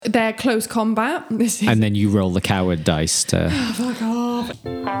they're close combat. And then you roll the coward dice to... Fuck off.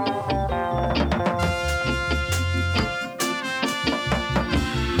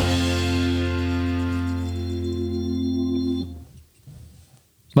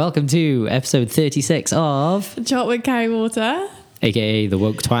 Welcome to episode 36 of... Chat with Carrie Water. AKA the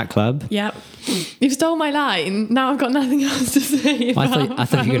Woke Twat Club. Yep. You've stole my line. Now I've got nothing else to say. I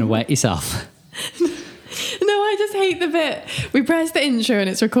thought you were going to wet yourself. No, I just hate the bit. We press the intro and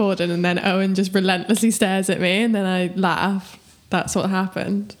it's recorded, and then Owen just relentlessly stares at me, and then I laugh. That's what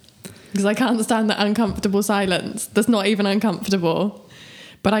happened. Because I can't stand that uncomfortable silence. That's not even uncomfortable.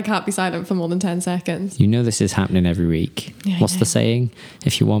 But I can't be silent for more than 10 seconds. You know this is happening every week. Yeah, What's the saying?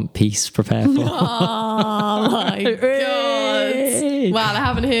 If you want peace, prepare for... Oh my God. Well, I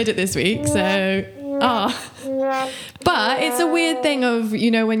haven't heard it this week, so... But it's a weird thing of, you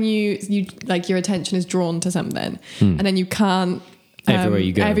know, when you like your attention is drawn to something and then you can't...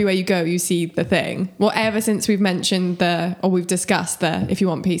 Everywhere you go, you see the thing. Well, ever since we've mentioned we've discussed the if you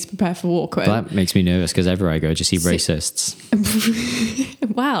want peace, prepare for war quote. That makes me nervous because everywhere I go, I just see racists.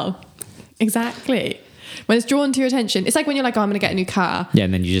 Wow, exactly. When it's drawn to your attention, it's like when you're like, oh, I'm going to get a new car. Yeah,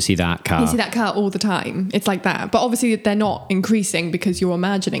 and then you just see that car. You see that car all the time. It's like that. But obviously they're not increasing because you're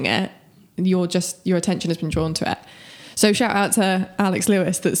imagining it. Your attention has been drawn to it. So shout out to Alex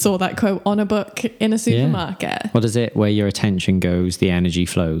Lewis that saw that quote on a book in a supermarket. Yeah. What is it? Where your attention goes, the energy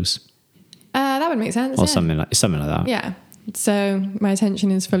flows. That would make sense. Or yeah. something like that. Yeah. So my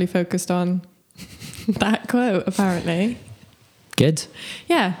attention is fully focused on that quote, apparently. Good.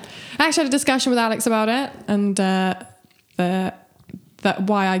 Yeah. I actually had a discussion with Alex about it, and that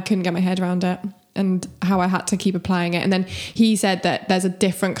why I couldn't get my head around it and how I had to keep applying it. And then he said that there's a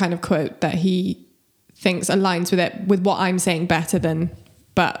different kind of quote that he thinks aligns with what I'm saying better than,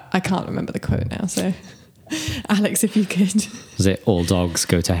 but I can't remember the quote now. So Alex, if you could. Was it all dogs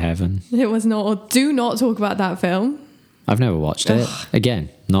go to heaven? It was not. Or do not talk about that film. I've never watched it. Again,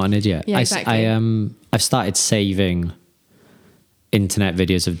 not an idiot. Yeah, exactly. I've started saving internet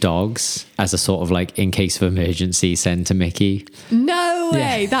videos of dogs as a sort of like in case of emergency send to Mickey. No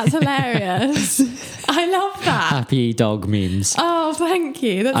way. Yeah. That's hilarious. I love that. Happy dog memes. Oh, thank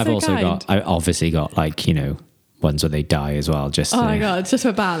you. That's I've obviously got like, you know, ones where they die as well. Just my God, just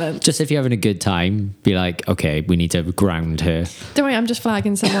for balance. Just if you're having a good time, be like, okay, we need to ground her. Don't worry, I'm just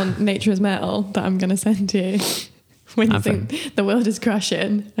flagging someone Nature is Metal that I'm going to send to you. When you think the world is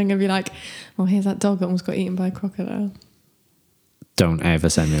crashing, I'm going to be like, oh, here's that dog that almost got eaten by a crocodile. Don't ever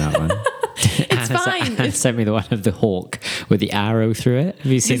send me that one. It's fine. Anna sent me the one of the hawk with the arrow through it.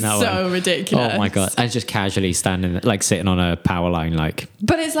 Have you seen that one? It's so ridiculous. Oh my God. I was just casually standing, like sitting on a power line, like.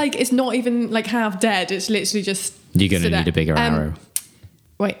 But it's like, it's not even like half dead. It's literally just. You're going to need a bigger arrow.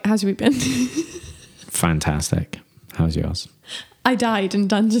 Wait, how's your week been? Fantastic. How's yours? I died in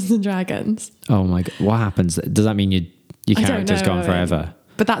Dungeons and Dragons. Oh my God. What happens? Does that mean your character's gone forever?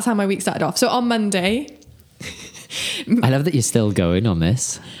 But that's how my week started off. So on Monday. I love that you're still going on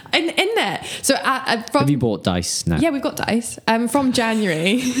this. In there. So have you bought dice now? Yeah, we've got dice. From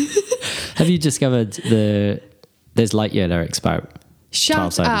January. Have you discovered there's Lightyear lyrics about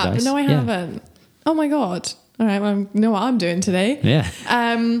Shut up. dice? No, I haven't. Oh my God. All right, well, I know what I'm doing today.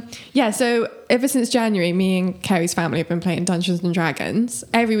 Yeah. So ever since January, me and Kerry's family have been playing Dungeons and Dragons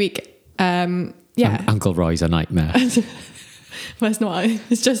every week. Uncle Roy's a nightmare. Well, it's not.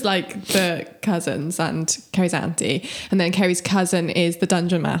 It's just like the cousins and Kerry's auntie. And then Kerry's cousin is the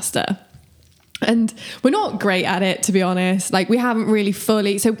dungeon master. And we're not great at it, to be honest. Like, we haven't really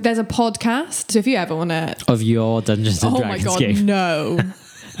fully... So there's a podcast. So if you ever want to... Of your Dungeons and Dragons game. Oh my God,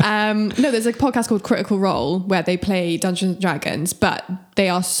 no. No, there's a podcast called Critical Role where they play Dungeons and Dragons, but they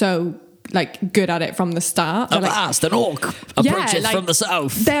are so... like good at it from the start. At last, an orc approaches from the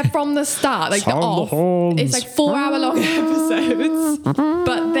south. They're from the start, like they're off. It's like 4-hour long episodes,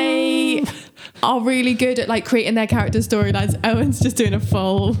 but they are really good at like creating their character storylines. Owen's just doing a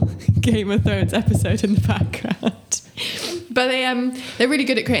full Game of Thrones episode in the background, but they're really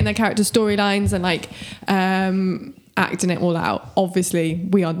good at creating their character storylines and like acting it all out. Obviously,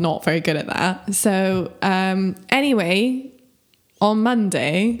 we are not very good at that. So anyway, on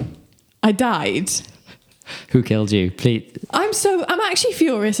Monday. I died. Who killed you? Please. I'm actually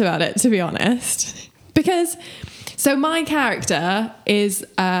furious about it, to be honest. Because, so my character is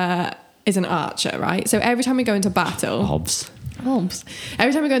an archer, right? So every time we go into battle... Hobbs.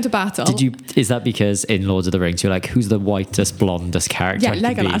 Every time we go into battle... Is that because in Lord of the Rings, you're like, who's the whitest, blondest character? Yeah,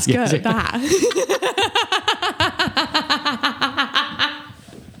 Legolas, go, that.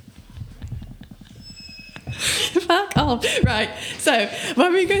 Fuck off. Right. So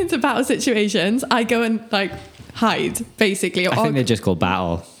when we go into battle situations, I go and like hide, basically. I think they're just called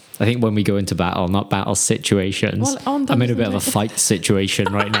battle. I think when we go into battle, not battle situations. Well, on I'm in a Dungeons bit of a and fight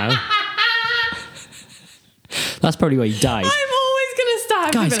situation right now. That's probably where you died. I'm always going to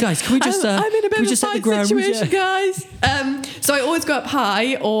start. Guys, can we just... I'm in a bit of a fight situation, guys. So I always go up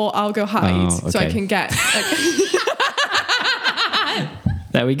high, or I'll go hide, so I can get...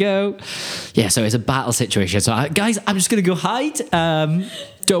 There we go. Yeah, so it's a battle situation. So, guys, I'm just going to go hide.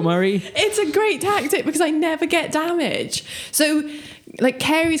 Don't worry. It's a great tactic because I never get damage. So, like,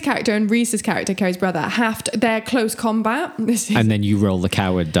 Carrie's character and Reese's character, Carrie's brother, they're close combat. And then you roll the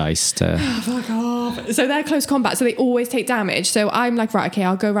coward dice to... Fuck off. So they're close combat, so they always take damage. So I'm like, right, okay,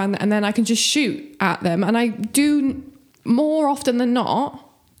 I'll go around and then I can just shoot at them. And I do, more often than not,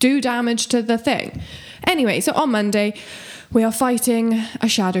 do damage to the thing. Anyway, so on Monday... we are fighting a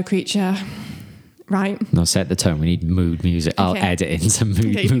shadow creature, right? No, set the tone. We need mood music. I'll edit in some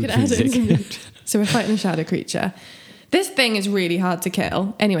mood music. So we're fighting a shadow creature. This thing is really hard to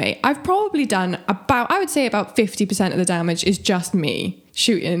kill. Anyway, I've probably done about 50% of the damage is just me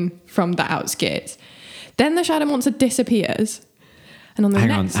shooting from the outskirts. Then the shadow monster disappears. And on the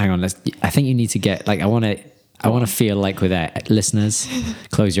hang on. I think you need to get, like, I want to feel like with that. Listeners,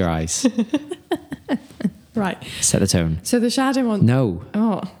 close your eyes. Right. Set the tone. So the shadow monster... No.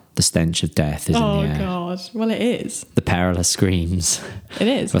 Oh. The stench of death is in the air. Oh, God. Well, it is. The perilous screams. It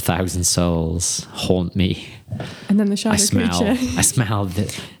is. Of 1,000 souls haunt me. And then the shadow creature... I smell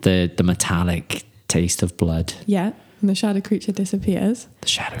the metallic taste of blood. Yeah. And the shadow creature disappears. The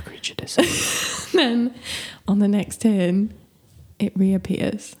shadow creature disappears. Then, on the next turn, it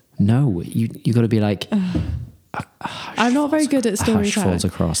reappears. No, you got to be like... I'm not very good at storytelling. A hush falls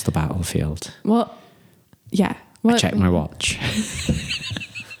across the battlefield. Well... yeah. Well, I checked my watch.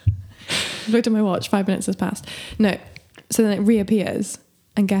 Looked at my watch, 5 minutes has passed. No. So then it reappears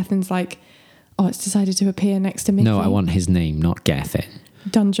and Gethin's like, oh, it's decided to appear next to Mickey. No, I want his name, not Gethin.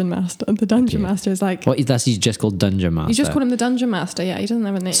 Dungeon Master. The Dungeon Master is like... What? He's just called Dungeon Master. You just call him the Dungeon Master, yeah. He doesn't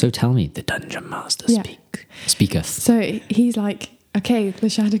have a name. So tell me, the Dungeon Master speaketh. So he's like, okay, the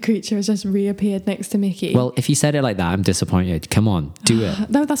shadow creature has just reappeared next to Mickey. Well, if he said it like that, I'm disappointed. Come on, do it.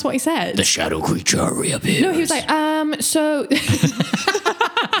 No, that's what he said. The shadow creature reappears. No, he was like, so...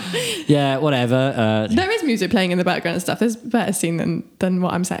 yeah, whatever. There is music playing in the background and stuff. There's a better scene than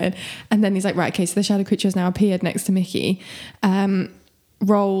what I'm saying. And then he's like, right, okay, so the shadow creature has now appeared next to Mickey.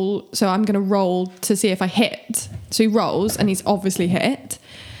 Roll. So I'm going to roll to see if I hit. So he rolls and he's obviously hit.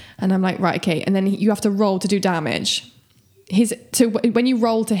 And I'm like, right, okay. And then you have to roll to do damage. So when you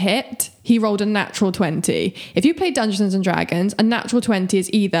roll to hit, he rolled a natural 20. If you play Dungeons and Dragons, a natural 20 is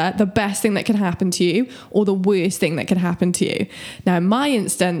either the best thing that can happen to you or the worst thing that can happen to you. Now, in my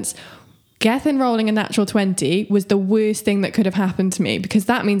instance, Gethin rolling a natural 20 was the worst thing that could have happened to me because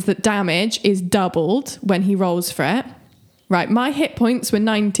that means that damage is doubled when he rolls for it. Right, my hit points were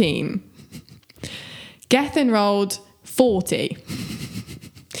 19. Gethin rolled 40.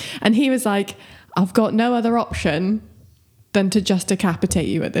 And he was like, I've got no other option than to just decapitate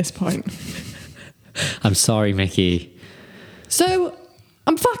you at this point. I'm sorry, Mickey. So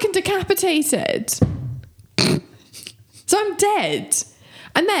I'm fucking decapitated. So I'm dead.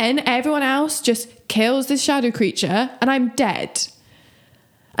 And then everyone else just kills this shadow creature and I'm dead.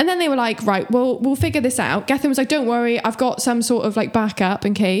 And then they were like, right, well, we'll figure this out. Gethin was like, don't worry, I've got some sort of like backup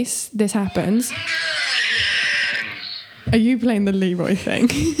in case this happens. Are you playing the Leroy thing?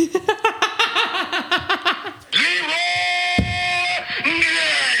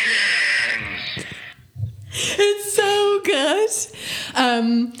 It's so good.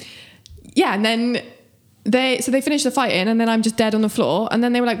 Yeah, and then they finished the fighting and then I'm just dead on the floor. And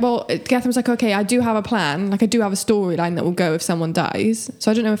then they were like, well, Gethin was like, okay, I do have a plan. Like I do have a storyline that will go if someone dies. So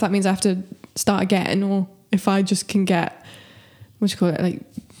I don't know if that means I have to start again or if I just can get, what do you call it? Like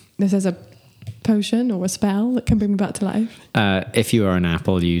this is a potion or a spell that can bring me back to life. If you are an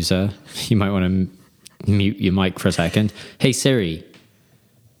Apple user, you might want to mute your mic for a second. Hey Siri,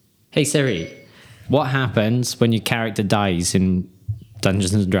 what happens when your character dies in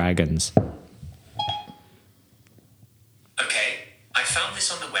Dungeons and Dragons? Okay, I found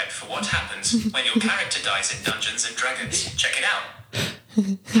this on the web for what happens when your character dies in Dungeons and Dragons. Check it out.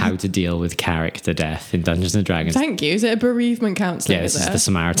 How to deal with character death in Dungeons and Dragons. Thank you. Is it a bereavement counselling? Yeah, this is the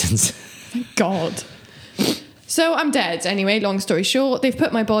Samaritans. Thank God. So I'm dead anyway, long story short. They've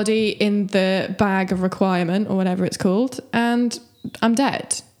put my body in the bag of requirement or whatever it's called, and I'm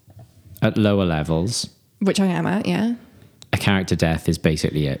dead. At lower levels. Which I am at, yeah. A character death is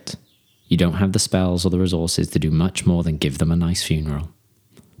basically it. You don't have the spells or the resources to do much more than give them a nice funeral.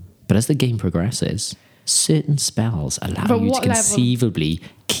 But as the game progresses, certain spells allow you to conceivably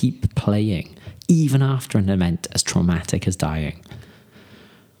keep playing, even after an event as traumatic as dying.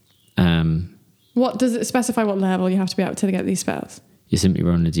 What does it specify what level you have to be up to get these spells? You simply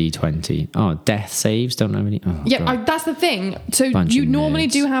roll a d20. Oh, death saves don't have any. Oh, yeah, that's the thing. So Bunch you of normally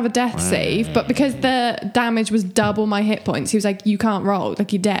nerds. do have a death save, but because the damage was double my hit points, he was like, you can't roll,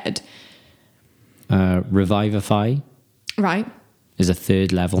 like you're dead. Revivify Right. is a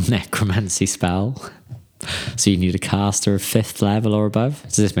 3rd level necromancy spell. So you need a caster of 5th level or above.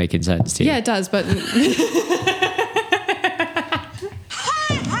 Is this making sense to you? Yeah, it does, but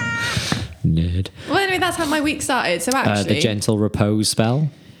Nerd. well, anyway, that's how my week started. So actually, The gentle repose spell.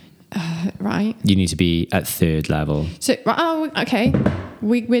 right. You need to be at 3rd level. So okay,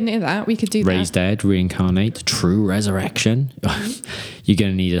 we're near that. We could do Raise that. dead, reincarnate, true resurrection. You're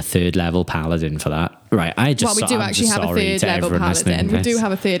going to need a 3rd level paladin for that. Right, Well, we do actually have a 3rd level paladin. We do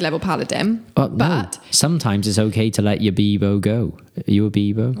have a 3rd level paladin, but but sometimes it's okay to let your Bebo go. Are you a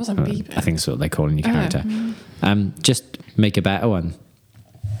Bebo? What's a Bebo? I think that's what they're calling your character. Just make a better one.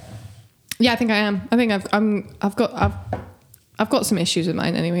 yeah, I think I am. I think I've got some issues with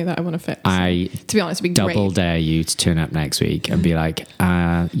mine anyway that I want to fix. To be honest, it'd be double great. dare you to turn up next week and be like,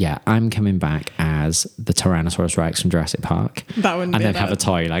 yeah, I'm coming back as the Tyrannosaurus Rex from Jurassic Park. That wouldn't and be then have a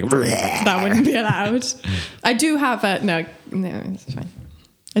toy like. That wouldn't be allowed. I do have a no, it's fine.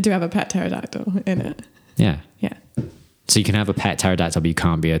 I do have a pet pterodactyl in it. Yeah. Yeah. So you can have a pet pterodactyl, but you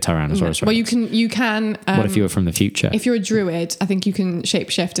can't be a Tyrannosaurus Rex. Well, you can. What if you were from the future? If you're a druid, I think you can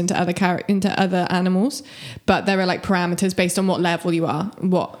shapeshift into other animals, but there are like parameters based on what level you are,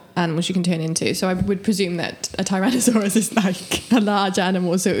 what animals you can turn into. So I would presume that a Tyrannosaurus is like a large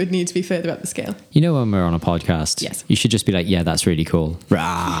animal, so it would need to be further up the scale. You know when we're on a podcast, Yes. you should just be like, yeah, that's really cool.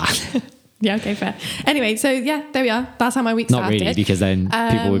 Rah. Yeah, okay, fair. Anyway, so yeah, there we are. That's how my week Not started. really, because then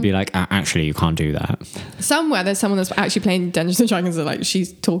people would be like, actually, you can't do that. Somewhere there's someone that's actually playing Dungeons and Dragons and like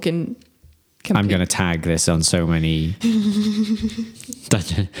she's talking. I'm going to tag this on so many.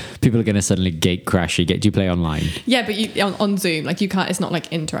 People are going to suddenly gate crash you. Do you play online? Yeah, but you on Zoom, like you can't. It's not like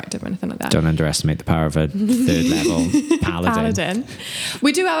interactive or anything like that. Don't underestimate the power of a 3rd level paladin.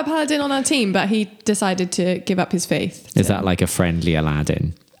 We do have a paladin on our team, but he decided to give up his faith. Is that like a friendly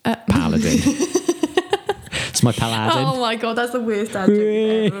Aladdin? Paladin. It's my paladin. Oh my god, that's the worst dad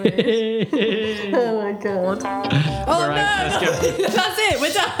joke ever. Oh my god. Oh no, that's it.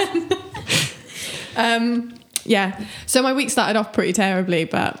 We're done. Yeah. So my week started off pretty terribly,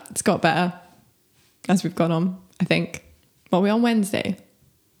 but it's got better as we've gone on. I think. Well, we're on Wednesday.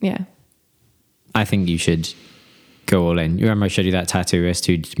 Yeah. I think you should go all in. You remember I showed you that tattooist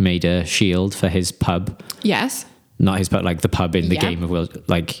who'd made a shield for his pub? Yes. Not his pub, like the pub in the Yeah. game of Will.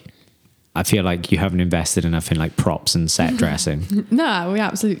 Like, I feel like you haven't invested enough in like props and set dressing. No, we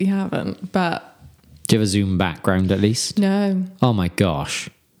absolutely haven't. But Do you have a Zoom background at least? no. Oh my gosh.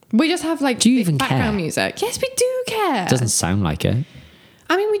 We just have like Do you even background care? music. Yes, we do care. It doesn't sound like it.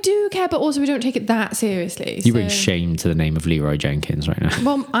 I mean, we do care, but also we don't take it that seriously. You so- bring shame to the name of Leroy Jenkins right now.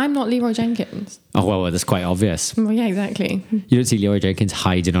 Well, I'm not Leroy Jenkins. Oh, well, that's quite obvious. Well, yeah, exactly. You don't see Leroy Jenkins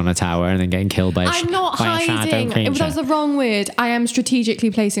hiding on a tower and then getting killed by I'm not by a shadow hiding. creature. That was the wrong word. I am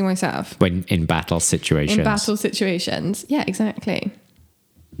strategically placing myself When in battle situations. in battle situations. Yeah, exactly.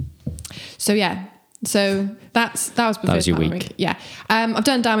 So yeah. So that was the That was first your part of my week. Yeah. I've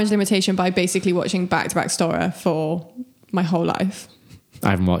done damage limitation by basically watching back-to-back Stora for my whole life I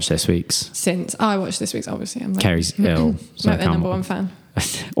haven't watched this week's. since I watched this week's. Obviously, I'm like, Kerry's ill. So I not the can't number wa- one fan.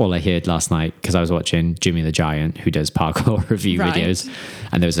 All I heard last night, because I was watching Jimmy the Giant, who does parkour review Right. videos,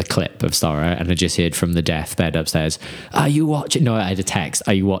 and there was a clip of Stora, and I just heard from the deathbed upstairs, are you watching? No, I had a text.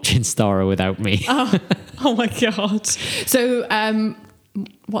 Are you watching Stora without me? Oh my god. So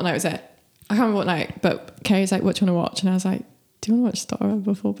what night was it? I can't remember what night, but Kerry's like, what do you want to watch? And I was like, do you want to watch Stora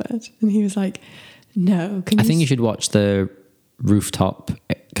before bed? And he was like, no. I think you should watch the Rooftop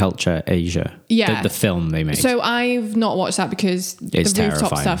Culture Asia. Yeah. The film they made. So I've not watched that because It's the rooftop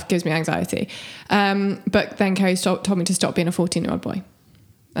terrifying. stuff gives me anxiety. But then Kerry told me to stop being a 14-year-old boy.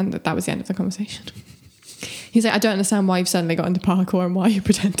 And that was the end of the conversation. He's like, I don't understand why you've suddenly got into parkour and why you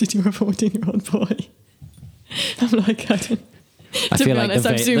pretended you were a 14-year-old boy. I'm like, I don't... I To feel be like honest, the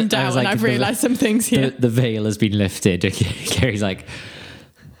I've veil- zoomed I out was and like, I've the- realised some things here. The veil has been lifted. Kerry's like,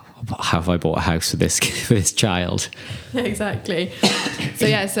 how have I bought a house for this child? Yeah, exactly.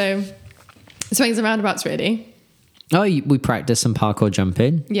 So swings and roundabouts, really. Oh, we practiced some parkour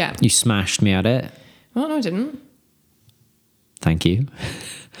jumping. Yeah. You smashed me at it. Oh, no, I didn't. Thank you.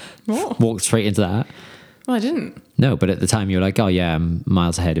 What? Walked straight into that. Well, I didn't. No, but at the time you were like, oh yeah, I'm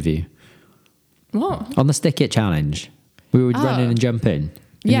miles ahead of you. What? On the stick it challenge, we were running and jumping. And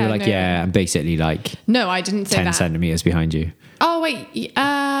Yeah, you were like, no, yeah, I'm basically like No, I didn't say 10 that. centimeters behind you. Oh wait.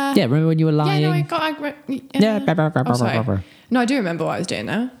 Yeah, remember when you were lying? Yeah, no, oh, sorry. No, I do remember what I was doing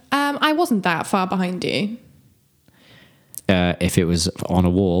now. I wasn't that far behind you. If it was on a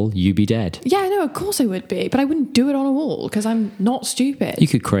wall, you'd be dead. Yeah, no, of course I would be, but I wouldn't do it on a wall because I'm not stupid. You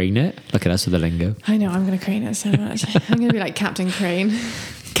could crane it. Look at us with the lingo. I know, I'm going to crane it so much. I'm going to be like Captain Crane.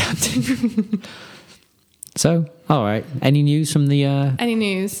 Captain. So, all right. Any news from the... Any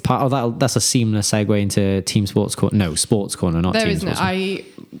news? Part of that, that's a seamless segue into Team Sports Corner. No, Sports Corner, not there Team isn't. Sports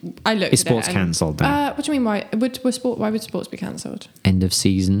Corner. I looked Is sports cancelled now? What do you mean? Why would sports be cancelled? End of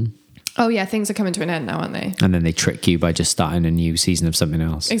season. Oh yeah, things are coming to an end now, aren't they? And then they trick you by just starting a new season of something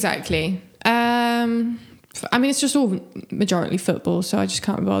else. Exactly. I mean, it's just all majority football, so I just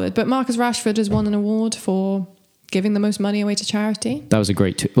can't be bothered. But Marcus Rashford has won an award for giving the most money away to charity. That was a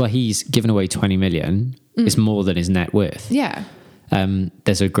great... well, he's given away 20 million. It's more than his net worth. Yeah.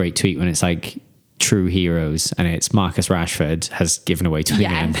 There's a great tweet when it's like true heroes, and it's Marcus Rashford has given away 20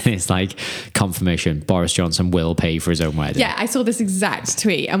 million. And it's like confirmation Boris Johnson will pay for his own wedding. Yeah, I saw this exact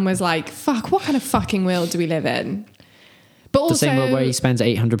tweet and was like, fuck, what kind of fucking world do we live in? But also, the same way he spends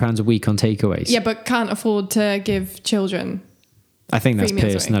 £800 a week on takeaways. Yeah, but can't afford to give children. I think that's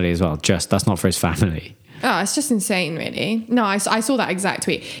meals personally away. As well. Just that's not for his family. Oh, it's just insane, really. No, I saw that exact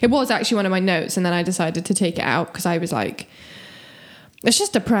tweet. It was actually one of my notes, and then I decided to take it out because I was like, it's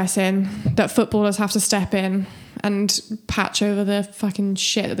just depressing that footballers have to step in and patch over the fucking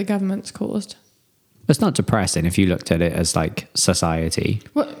shit that the government's caused. It's not depressing if you looked at it as like society.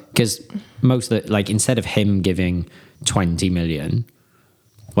 Because most of the, like, instead of him giving 20 million,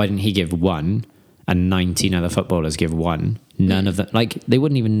 why didn't he give one and 19 other footballers give one? None of them, like, they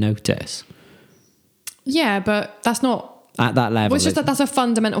wouldn't even notice. Yeah, but that's not... At that level. Well, it's just that's a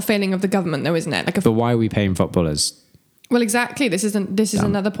fundamental failing of the government, though, isn't it? But why are we paying footballers? Well, exactly. This is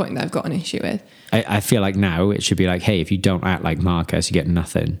another point that I've got an issue with. I feel like now it should be like, hey, if you don't act like Marcus, you get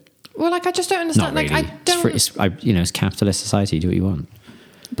nothing. Well, like, I just don't understand. Not really. Like, I don't... It's capitalist society. Do what you want.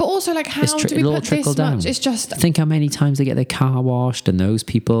 But also, like, how do we put this down. much? It's just... Think how many times they get their car washed and those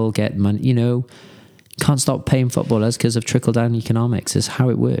people get money, Can't stop paying footballers because of trickle-down economics. It's how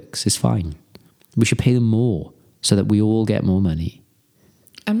it works. It's fine. We should pay them more so that we all get more money.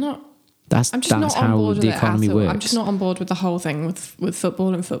 I'm just That's not on how board with the it economy at all. works. I'm just not on board with the whole thing with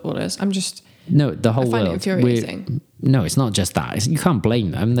football and footballers. No, the whole I find world. it infuriating. No, it's not just that. You can't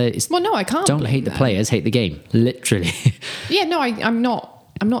blame them. Well, no, I can't. Don't hate the players, hate the game. Literally. Yeah, no, I'm not.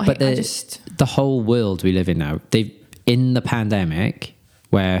 But the whole world we live in now, in the pandemic,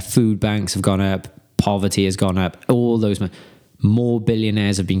 where food banks have gone up, poverty has gone up, all those... More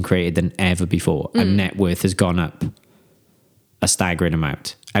billionaires have been created than ever before, and net worth has gone up a staggering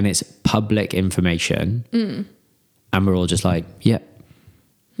amount. And it's public information, and we're all just like, yeah.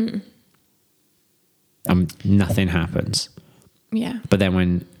 Nothing happens. Yeah. But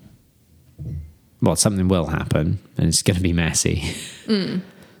then something will happen, and it's going to be messy.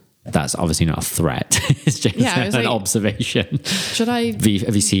 That's obviously not a threat. It's just an observation. Should I...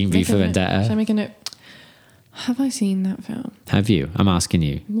 Have you seen V for Vendetta? Should I make a note? Have I seen that film? Have you? I'm asking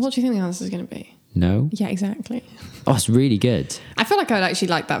you. What do you think the answer is going to be? No? Yeah, exactly. Oh, it's really good. I feel like I would actually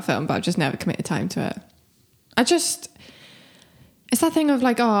like that film, but I've just never committed time to it. It's that thing of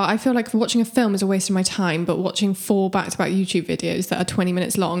like, I feel like watching a film is a waste of my time, but watching 4 back-to-back YouTube videos that are 20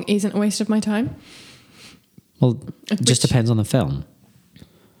 minutes long isn't a waste of my time. Well, it just depends on the film.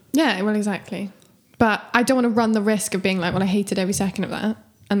 Yeah, well, exactly. But I don't want to run the risk of being like, well, I hated every second of that.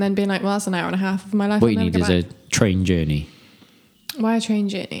 And then being like, well, that's an hour and a half of my life. What you need is a train journey. Why a train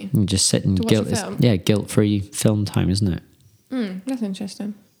journey? You just sit and guilt-free film time, isn't it? That's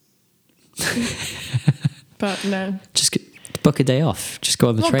interesting. But no. Just book a day off. Just go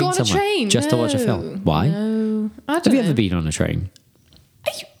on the train somewhere. Just to watch a film. Why? No. Have you ever been on a train?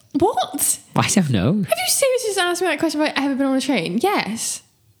 What? I don't know. Have you seriously just asked me that question if I've ever been on a train? Yes.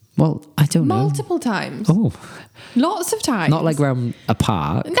 Well, I don't know. Multiple times. Oh. Lots of times. Not like around a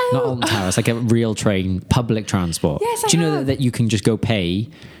park. No. Not on the tower. It's like a real train, public transport. Yes, Do you know that you can just go pay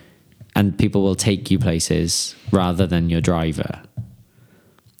and people will take you places rather than your driver?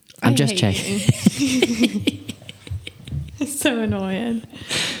 I'm just checking. It's so annoying.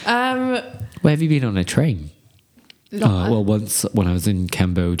 Where have you been on a train? Well, once when I was in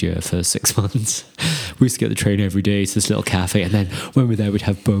Cambodia for 6 months, we used to get the train every day to this little cafe, and then when we were there, we'd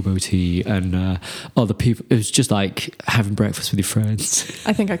have bobo tea and other people. It was just like having breakfast with your friends.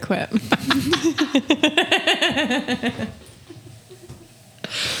 I think I quit.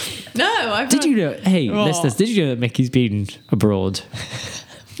 No, Did you know? Hey, listeners, did you know that Mickey's been abroad?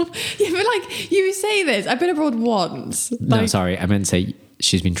 Yeah, but like you say this, I've been abroad once. No, sorry, I meant to say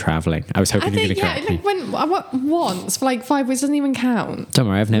she's been traveling. I was hoping you were going to correct me. Like once for like 5 weeks doesn't even count. Don't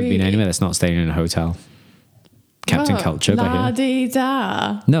worry, I've never been anywhere that's not staying in a hotel. Captain Culture by here.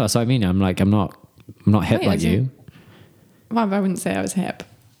 La-dee-da. No, that's what I mean. I'm not hip like you. Well, I wouldn't say I was hip.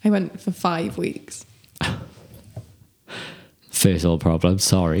 I went for 5 weeks. First world problem.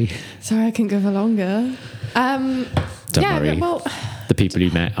 Sorry, I can go for longer. Don't worry. Well, the people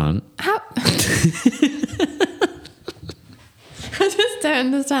you met aren't. How? I just don't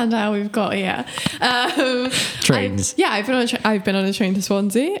understand how we've got here. Trains. I've been on a train to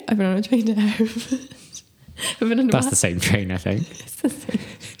Swansea. I've been on a train to Hereford. That's the same train, I think. It's the same.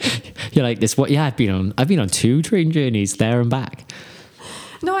 You're like this. What? Yeah, I've been on 2 train journeys there and back.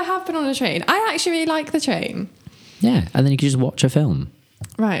 No, I have been on a train. I actually really like the train. Yeah, and then you can just watch a film.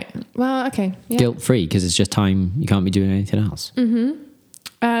 Right. Well, okay. Yeah. Guilt free, because it's just time. You can't be doing anything else.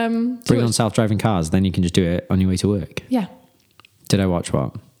 Mm-hmm. Bring on self-driving cars, then you can just do it on your way to work. Yeah. Did I watch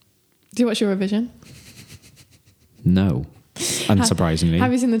what? Did you watch Eurovision? No. Unsurprisingly.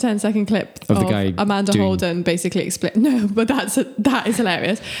 Have you seen the 10-second clip of the guy Amanda Holden basically explain? No, but that is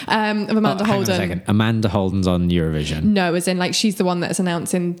hilarious. Of Amanda Holden. Hang on a second. Amanda Holden's on Eurovision. No, as in like she's the one that's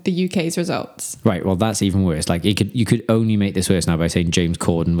announcing the UK's results. Right. Well, that's even worse. Like you could only make this worse now by saying James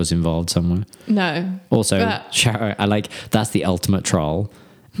Corden was involved somewhere. No. Also, that's the ultimate troll.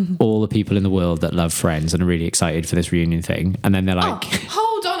 All the people in the world that love Friends and are really excited for this reunion thing, and then they're like,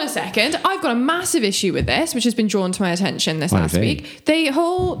 hold on a second, I've got a massive issue with this, which has been drawn to my attention this last week. They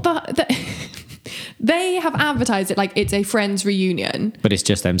have advertised it like it's a Friends reunion, but it's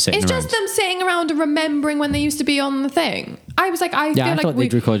just them sitting around. It's just them sitting around and remembering when they used to be on the thing. I was like, I thought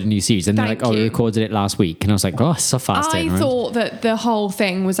they'd recorded a new series, and they're like, we recorded it last week, and I was like, oh, so fast. I thought that the whole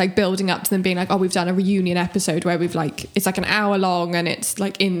thing was like building up to them being like, oh, we've done a reunion episode where we've like, it's like an hour long and it's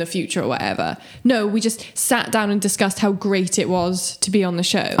like in the future or whatever. No, we just sat down and discussed how great it was to be on the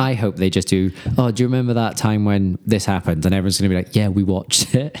show. I hope they just do, do you remember that time when this happened? And everyone's going to be like, yeah, we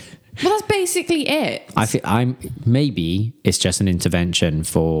watched it. Well, that's basically it. I think maybe it's just an intervention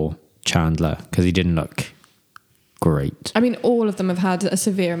for Chandler because he didn't look great. I mean, all of them have had a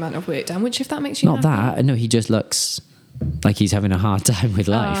severe amount of work done, which if that makes you not happy. That. No, he just looks like he's having a hard time with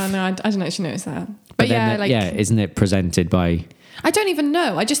life. Oh, no, I don't actually notice that. But yeah, isn't it presented by... I don't even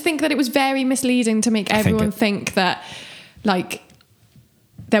know. I just think that it was very misleading to make everyone think that, like,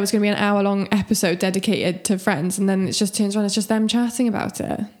 there was going to be an hour-long episode dedicated to Friends, and then it just turns around, it's just them chatting about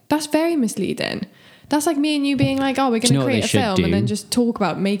it. That's very misleading. That's like me and you being like, oh, we're going to create a film and then just talk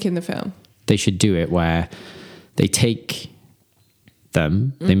about making the film. They should do it where they take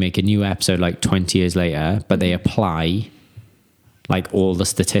them, they make a new episode like 20 years later, but they apply like all the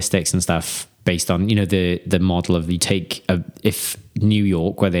statistics and stuff based on, you know, the model of you take, if New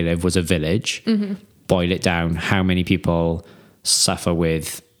York, where they live, was a village, boil it down, how many people suffer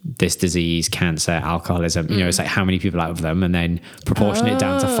with this disease, cancer, alcoholism, you know, it's like how many people out of them, and then proportion it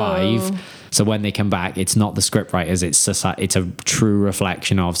down to 5. So when they come back, it's not the script writers, it's a true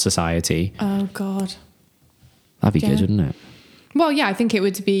reflection of society. Oh God. That'd be good, wouldn't it? Well, yeah, I think it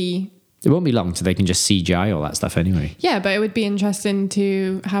would be. It won't be long till they can just CGI all that stuff anyway. Yeah, but it would be interesting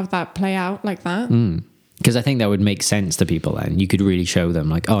to have that play out like that. Because I think that would make sense to people then. You could really show them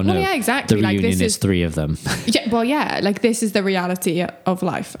like, oh no, yeah, exactly. The reunion is 3 of them. Yeah, well, yeah, like this is the reality of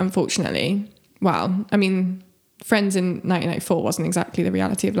life, unfortunately. Well, I mean, Friends in 1994 wasn't exactly the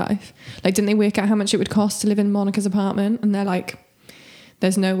reality of life. Like, didn't they work out how much it would cost to live in Monica's apartment? And they're like,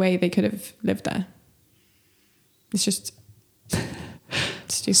 there's no way they could have lived there. It's just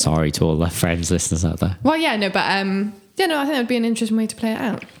stupid. Sorry to all the Friends listeners out there. Well, yeah, no, but I think that would be an interesting way to play it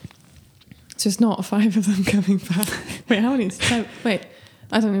out. It's just not 5 of them coming back. Wait, how many? Wait,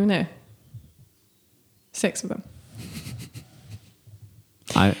 I don't even know. 6 of them.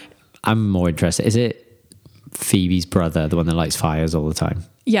 I'm more interested. Is it Phoebe's brother, the one that lights fires all the time?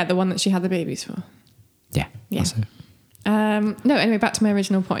 Yeah, the one that she had the babies for. Yeah. That's it. No, anyway, back to my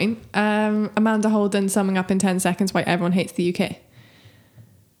original point. Amanda Holden summing up in 10 seconds why everyone hates the UK.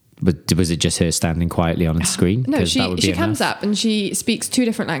 But was it just her standing quietly on a screen? No, she comes up and she speaks 2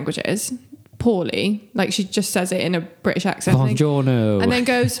 different languages poorly. Like, she just says it in a British accent. Buongiorno. And then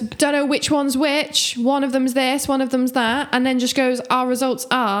goes, don't know which one's which. One of them's this, one of them's that. And then just goes, our results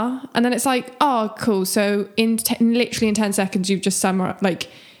are. And then it's like, oh, cool. So literally in 10 seconds, you've just summarized, like,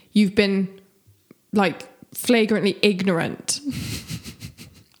 you've been, like, flagrantly ignorant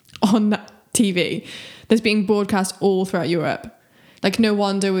on TV that's being broadcast all throughout Europe. Like, no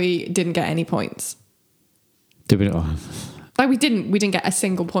wonder we didn't get any points. Did we not? Like, we didn't get a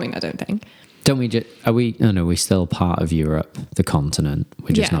single point, I don't think. Don't we just... Are we... No, we're still part of Europe, the continent.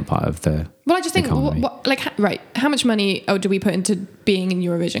 We're just not part of the Well, I just think, economy. right, how much money do we put into being in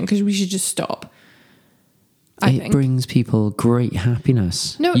Eurovision? Because we should just stop. I think. Brings people great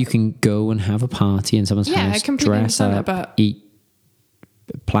happiness. No, you can go and have a party in someone's house, dress up, eat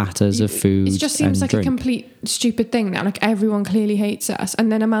platters of food. It just seems like drink. A complete stupid thing now. Like, everyone clearly hates us.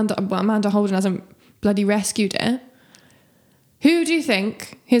 And then Amanda Holden hasn't bloody rescued it. Who do you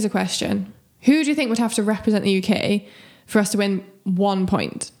think... Here's a question. Who do you think would have to represent the UK for us to win 1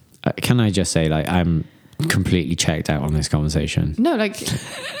 point? Can I just say, like, I'm completely checked out on this conversation. No, like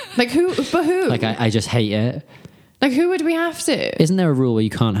who? But who? Like, I just hate it. Like, who would we have to? Isn't there a rule where you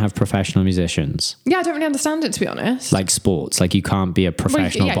can't have professional musicians? Yeah, I don't really understand it, to be honest. Like sports, like you can't be a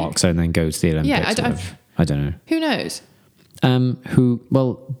professional boxer and then go to the Olympics. Yeah, I don't know. Who knows?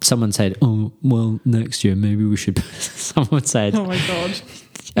 Well, someone said, oh, well, next year maybe we should. Someone said, oh my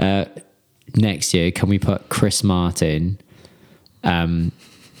God. Next year, can we put Chris Martin, U2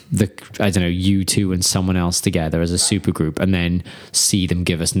 and someone else together as a supergroup, and then see them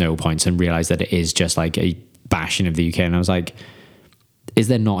give us no points and realize that it is just like a bashing of the UK? And I was like, is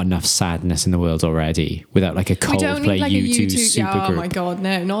there not enough sadness in the world already without like a Coldplay U2 supergroup? Oh my God,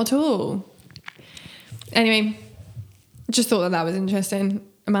 no, not at all. Anyway, just thought that was interesting.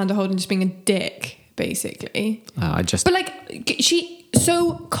 Amanda Holden just being a dick, basically. But like, she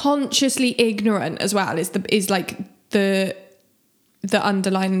so consciously ignorant as well is like the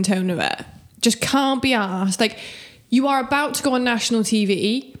underlying tone of it. Just can't be asked. Like, you are about to go on national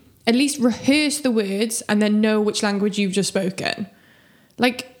TV. At least rehearse the words and then know which language you've just spoken.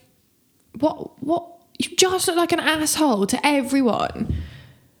 Like, what? You just look like an asshole to everyone.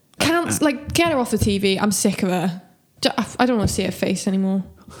 Can't get her off the TV. I'm sick of her. I don't want to see her face anymore.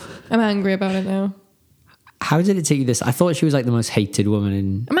 I'm angry about it now. How did it take you this? I thought she was like the most hated woman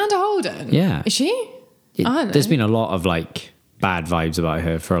in... Amanda Holden? Yeah. Is she? I don't know. There's been a lot of like bad vibes about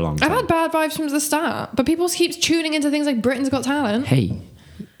her for a long time. I've had bad vibes from the start, but people keep tuning into things like Britain's Got Talent. Hey, do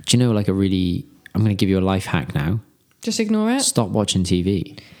you know like I'm going to give you a life hack now. Just ignore it? Stop watching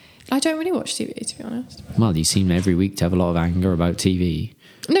TV. I don't really watch TV, to be honest. Well, you seem every week to have a lot of anger about TV.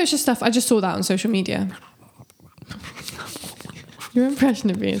 No, it's just stuff. I just saw that on social media. Your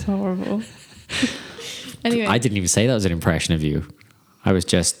impression of me is horrible. Anyway, I didn't even say that was an impression of you. I was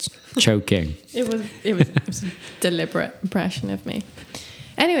just choking. It was a deliberate impression of me.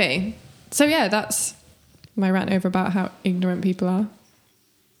 Anyway, so yeah, that's my rant over about how ignorant people are.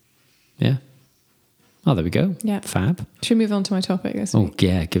 Yeah. Oh, there we go. Yeah. Fab. Should we move on to my topic this week? Oh,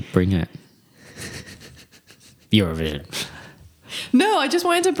 yeah, bring it. Eurovision. No, I just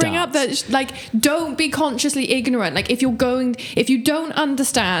wanted to bring up that, like, don't be consciously ignorant. Like, if you don't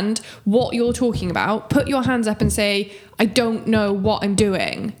understand what you're talking about, put your hands up and say, I don't know what I'm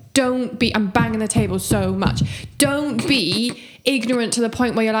doing. I'm banging the table so much. Don't be ignorant to the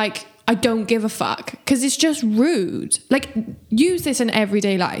point where you're like, I don't give a fuck. Because it's just rude. Like, use this in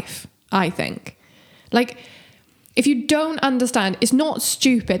everyday life, I think. Like, if you don't understand, it's not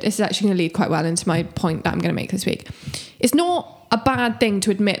stupid. This is actually going to lead quite well into my point that I'm going to make this week. It's not a bad thing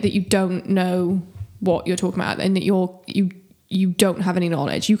to admit that you don't know what you're talking about and that you don't have any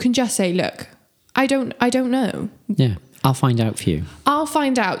knowledge. You can just say, look, I don't know. Yeah, I'll find out for you. I'll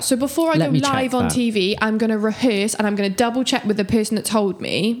find out. So before I go live on TV, I'm going to rehearse and I'm going to double check with the person that told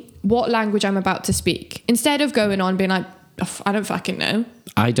me what language I'm about to speak. Instead of going on being like, oh, I don't fucking know.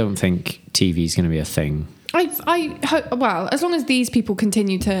 I don't think TV is going to be a thing. I hope, well, as long as these people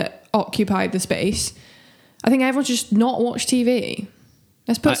continue to occupy the space, I think everyone should just not watch TV.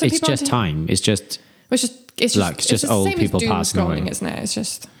 Let's put some people. It's just time. It's just old people passing away, isn't it? It's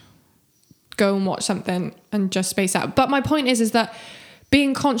just go and watch something and just space out. But my point is that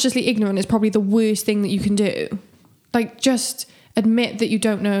being consciously ignorant is probably the worst thing that you can do. Like, just admit that you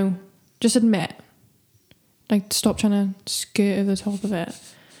don't know. Just admit. Like, stop trying to skirt over the top of it.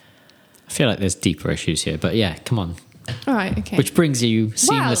 I feel like there's deeper issues here, but yeah, come on. All right, okay. Which brings you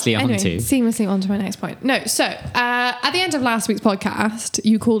seamlessly onto my next point. No, so at the end of last week's podcast,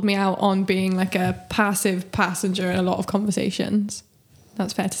 you called me out on being like a passive passenger in a lot of conversations.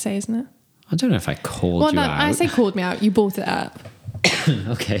 That's fair to say, isn't it? I don't know if I called you out. I say called me out. You brought it up.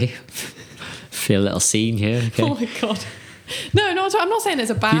 Okay. Feel a little scene here. Okay. Oh my God. No, I'm not saying it's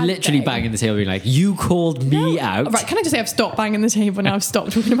a bad thing. You're literally banging the table being like, you called me out. Right, can I just say I've stopped banging the table now? I've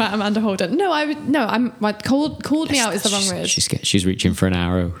stopped talking about Amanda Holden. Called me out is the wrong word. She's reaching for an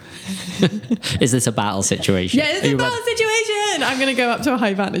arrow. Is this a battle situation? Yeah, it's a battle situation. I'm going to go up to a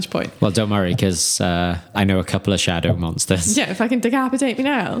high vantage point. Well, don't worry, because I know a couple of shadow monsters. Yeah, if I can decapitate me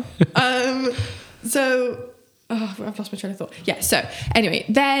now. I've lost my train of thought. Yeah, so anyway,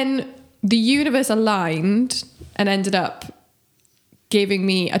 then the universe aligned and ended up giving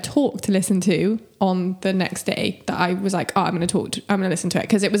me a talk to listen to on the next day that I was like, oh, I'm going to listen to it.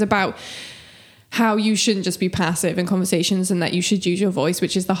 Because it was about how you shouldn't just be passive in conversations and that you should use your voice,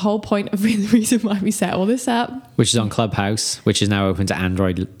 which is the whole point of the reason why we set all this up. Which is on Clubhouse, which is now open to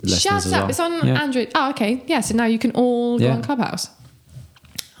Android listeners Shut as up. well. It's on Android. Oh, okay. Yeah, so now you can all go on Clubhouse.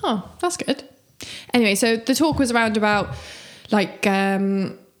 Oh, that's good. Anyway, so the talk was around about like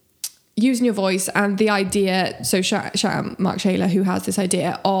using your voice and the idea. So shout out Mark Shaler, who has this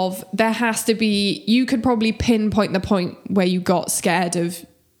idea of there has to be, you could probably pinpoint the point where you got scared of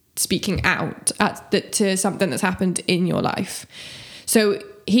speaking out to something that's happened in your life. So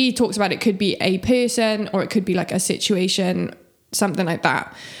he talks about it could be a person or it could be like a situation, something like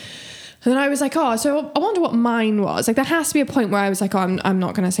that. And then I was like, oh, so I wonder what mine was. Like, there has to be a point where I was like, oh, I'm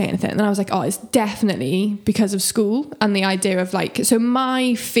not going to say anything. And then I was like, oh, it's definitely because of school and the idea of like, so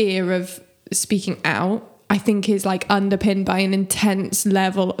my fear of speaking out, I think is like underpinned by an intense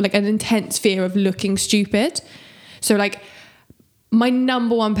level, like an intense fear of looking stupid. So like my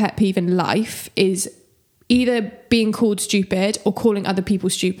number one pet peeve in life is either being called stupid or calling other people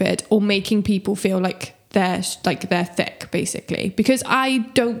stupid or making people feel like they're thick, basically, because I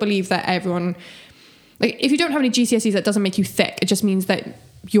don't believe that everyone, like, if you don't have any GCSEs, that doesn't make you thick. It just means that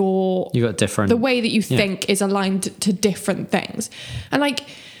you got different, the way that you think is aligned to different things. And like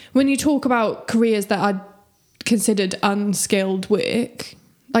when you talk about careers that are considered unskilled work,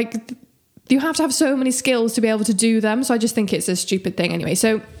 like you have to have so many skills to be able to do them. So I just think it's a stupid thing anyway.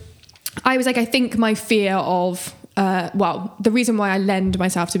 So I was like, I think my fear of the reason why I lend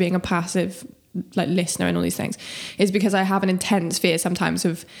myself to being a passive like listener and all these things is because I have an intense fear sometimes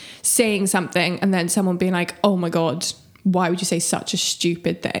of saying something and then someone being like, oh my God, why would you say such a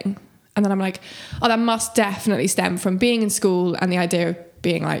stupid thing? And then I'm like, oh, that must definitely stem from being in school and the idea of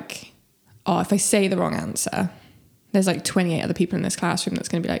being like, oh, if I say the wrong answer, there's like 28 other people in this classroom that's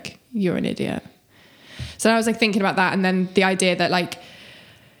going to be like, you're an idiot. So I was like thinking about that, and then the idea that like,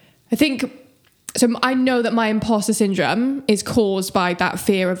 so I know that my imposter syndrome is caused by that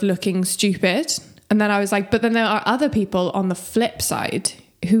fear of looking stupid. And then I was like, but then there are other people on the flip side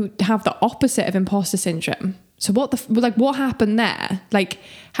who have the opposite of imposter syndrome. So what happened there? Like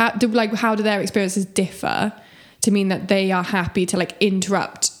how do their experiences differ to mean that they are happy to like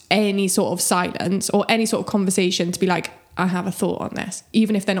interrupt any sort of silence or any sort of conversation to be like, I have a thought on this,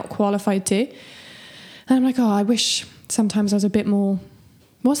 even if they're not qualified to. And I'm like, oh, I wish sometimes I was a bit more.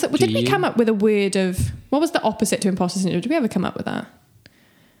 Did we come up with a word of what was the opposite to imposter syndrome? Did we ever come up with that?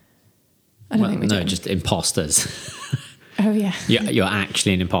 I don't think we did. No, just imposters. Oh yeah. You're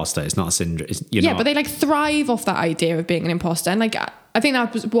actually an imposter. It's not a syndrome. But they like thrive off that idea of being an imposter, and like I think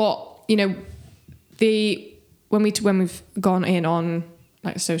that was what when we've gone in on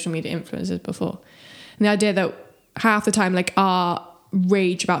like social media influencers before, and the idea that half the time like our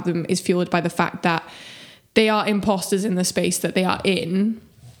rage about them is fueled by the fact that they are imposters in the space that they are in.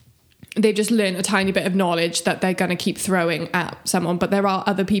 They've just learned a tiny bit of knowledge that they're going to keep throwing at someone, but there are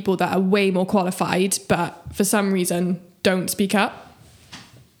other people that are way more qualified, but for some reason don't speak up.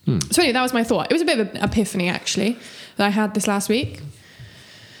 So anyway, that was my thought. It was a bit of an epiphany actually that I had this last week.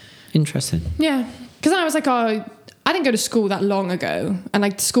 Interesting. Yeah, because then I was like, oh, I didn't go to school that long ago, and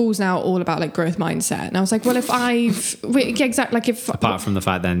like school's now all about like growth mindset. And I was like, well, apart from the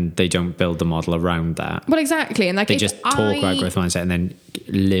fact then they don't build the model around that. Well, exactly, and like they just talk about growth mindset and then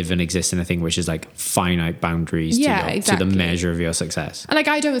live and exist in a thing which is like finite boundaries to the measure of your success. And like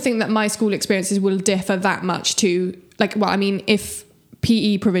I don't think that my school experiences will differ that much to like, well, I mean, if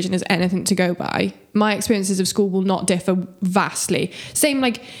PE provision is anything to go by, my experiences of school will not differ vastly. Same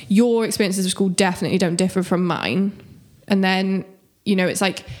like your experiences of school definitely don't differ from mine. And then, it's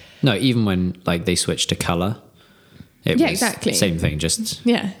like... No, even when like they switched to colour, it was exactly same thing, just...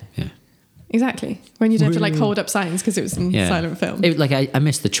 Yeah. Exactly. When you don't have to like hold up signs because it was in silent film. I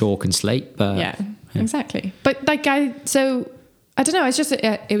missed the chalk and slate, but... Yeah, exactly. But like I don't know,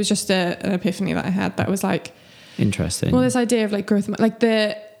 it was just an epiphany that I had that was like... Interesting. Well, this idea of like growth, like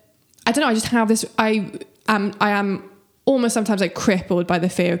I don't know, I just have this, I am almost sometimes like crippled by the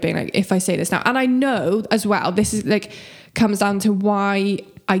fear of being like, if I say this now, and I know as well, this is like, comes down to why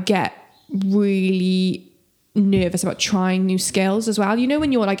I get really nervous about trying new skills as well.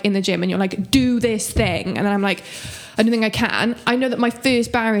 When you're like in the gym and you're like, do this thing, and then I'm like, I don't think I can. I know that my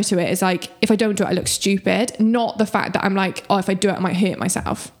first barrier to it is like, if I don't do it, I look stupid, not the fact that I'm like, oh, if I do it, I might hurt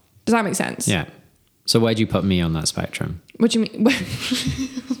myself. Does that make sense? Yeah. So where do you put me on that spectrum? What do you mean?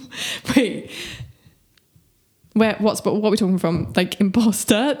 Wait. What are we talking from? Like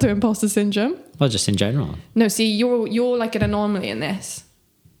imposter to imposter syndrome? Well, just in general. No, see, you're like an anomaly in this.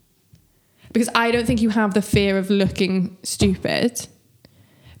 because I don't think you have the fear of looking stupid,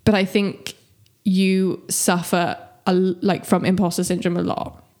 but I think you suffer from imposter syndrome a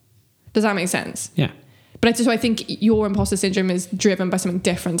lot. Does that make sense? Yeah. But I think your imposter syndrome is driven by something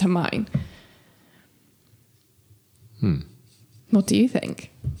different to mine. What do you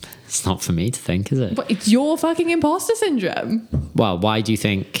think? It's not for me to think, is it? But it's your fucking imposter syndrome. Well, why do you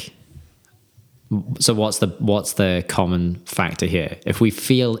think? So what's the common factor here? If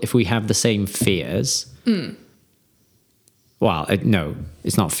we have the same fears, well, no,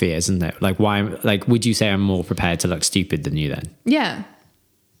 it's not fears, isn't it? Like, why? Like, would you say I'm more prepared to look stupid than you then? Yeah.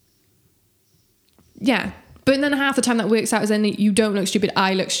 Yeah. But then half the time that works out is then you don't look stupid,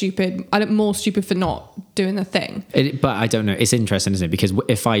 I look stupid. I look more stupid for not doing the thing. But I don't know. It's interesting, isn't it? Because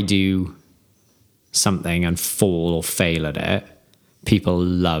if I do something and fall or fail at it, people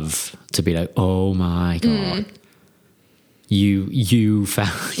love to be like, oh my God, you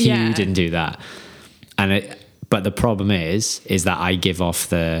fell, you didn't do that. But the problem is that I give off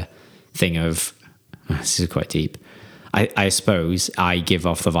the thing of, this is quite deep. I suppose I give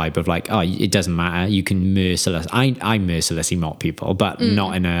off the vibe of like, oh, it doesn't matter. You can I mercilessly mock people, but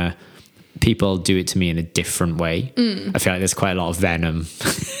not in a, people do it to me in a different way. I feel like there's quite a lot of venom.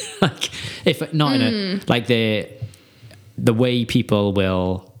 Like, if not in a, like the way people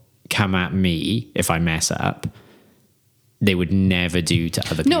will come at me if I mess up, they would never do to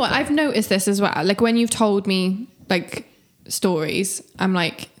other people. No, I've noticed this as well. Like when you've told me like stories, I'm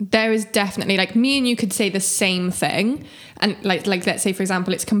like, there is definitely, like, me and you could say the same thing, and like let's say for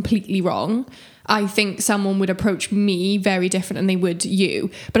example it's completely wrong. I think someone would approach me very different than they would you,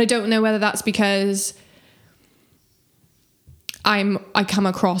 but I don't know whether that's because I come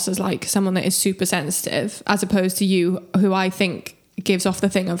across as like someone that is super sensitive, as opposed to you, who I think gives off the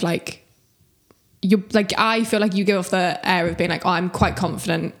thing of like, you like, I feel like you give off the air of being like, oh, I'm quite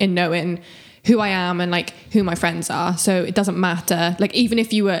confident in knowing who I am and like who my friends are, so it doesn't matter. Like, even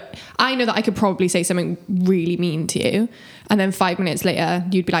if you were, I know that I could probably say something really mean to you, and then 5 minutes later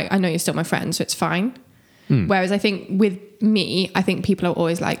you'd be like, I know you're still my friend, so it's fine. Whereas I think with me, I think people are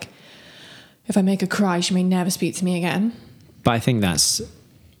always like, if I make her cry, she may never speak to me again. But I think that's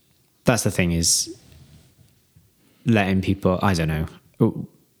the thing, is letting people, I don't know,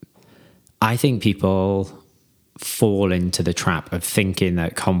 I think people fall into the trap of thinking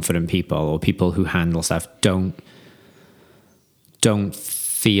that confident people or people who handle stuff don't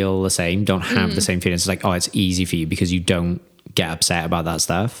feel the same, don't have the same feelings. It's like, oh, it's easy for you because you don't get upset about that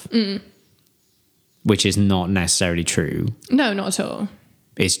stuff, which is not necessarily true. No, not at all.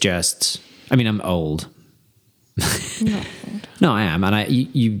 It's just, I mean, I'm old. Not old. No, I am. And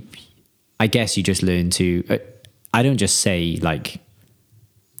I guess you just learn to, I don't just say like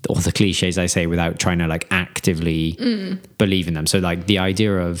all the cliches I say without trying to like actively believe in them. So like the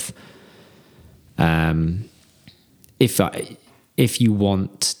idea of, if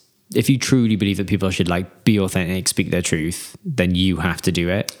you truly believe that people should like be authentic, speak their truth, then you have to do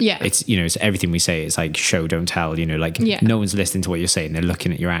it. Yeah. It's, you know, it's everything we say. It's like show, don't tell, you know, like no one's listening to what you're saying. They're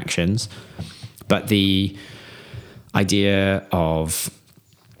looking at your actions. But the idea of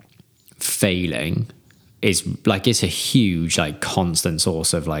failing is like, it's a huge, like constant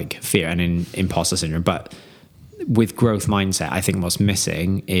source of like fear and in imposter syndrome. But with growth mindset, I think what's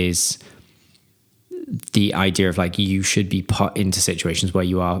missing is the idea of like, you should be put into situations where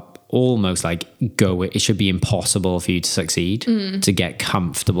you are almost like it should be impossible for you to succeed, to get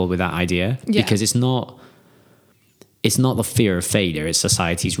comfortable with that idea, because it's not the fear of failure, it's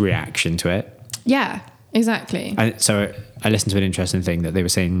society's reaction to it. Yeah, exactly. So I listened to an interesting thing that they were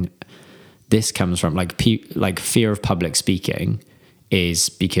saying, this comes from like fear of public speaking is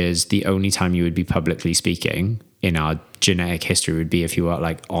because the only time you would be publicly speaking in our genetic history would be if you were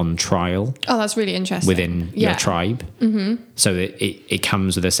like on trial. Oh, that's really interesting. Within your tribe. So it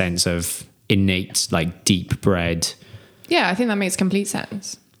comes with a sense of innate, like deep bred. Yeah, I think that makes complete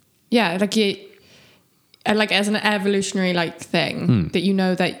sense. Yeah, like as an evolutionary like thing that, you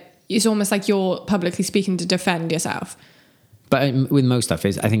know, that it's almost like you're publicly speaking to defend yourself. But with most stuff,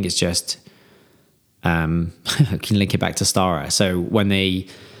 I think it's just, I can link it back to Stara. So when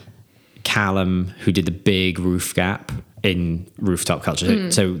Callum, who did the big roof gap in Rooftop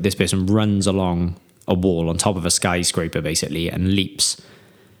Culture, so this person runs along a wall on top of a skyscraper basically and leaps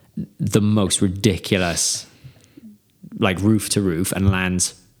the most ridiculous, like roof to roof, and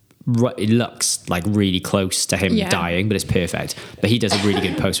lands. It looks like really close to him dying, but it's perfect. But he does a really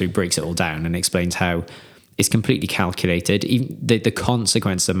good post where he breaks it all down and explains how it's completely calculated. Even the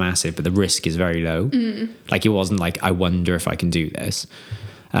consequences are massive, but the risk is very low. Like, it wasn't like, I wonder if I can do this.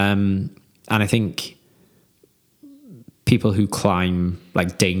 And I think people who climb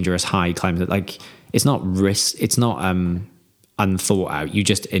like dangerous high climbs, like it's not risk, it's not unthought out. You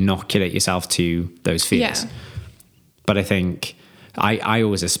just inoculate yourself to those fears. But I think I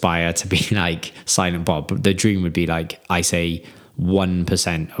always aspire to be like Silent Bob. The dream would be like, I say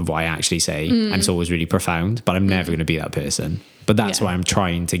 1% of what I actually say, and it's always really profound, but I'm never going to be that person. But that's what I'm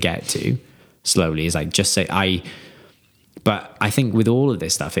trying to get to slowly, is like, just say but I think with all of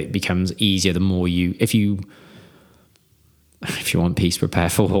this stuff, it becomes easier the more if you want peace, prepare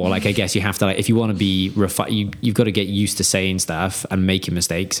for war. Like, I guess you have to, like, if you want to be you've got to get used to saying stuff and making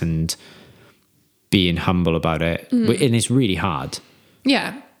mistakes and being humble about it. And it's really hard.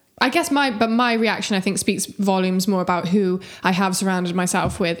 Yeah. I guess my reaction, I think, speaks volumes more about who I have surrounded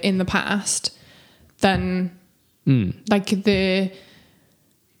myself with in the past than like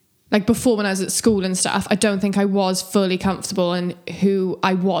before, when I was at school and stuff. I don't think I was fully comfortable in who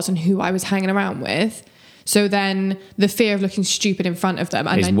I was and who I was hanging around with. So then the fear of looking stupid in front of them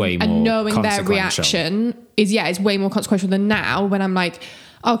and knowing their reaction is way more consequential than now, when I'm like,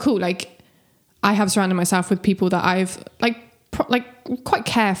 oh, cool. Like, I have surrounded myself with people that I've quite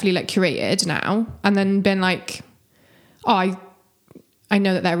carefully like curated now, and then been like, oh, I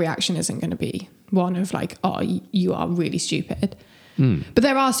know that their reaction isn't going to be one of like, oh, you are really stupid. But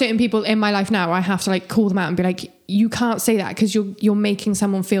there are certain people in my life now where I have to like call them out and be like, you can't say that because you're making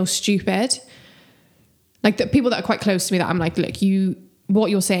someone feel stupid. Like, the people that are quite close to me, that I'm like, look, what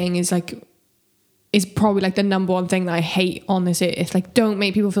you're saying is probably like the number one thing that I hate on this earth. Like, don't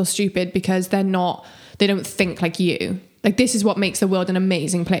make people feel stupid because they don't think like you. Like, this is what makes the world an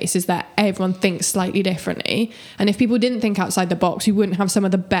amazing place, is that everyone thinks slightly differently. And if people didn't think outside the box, we wouldn't have some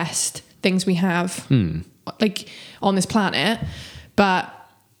of the best things we have like on this planet.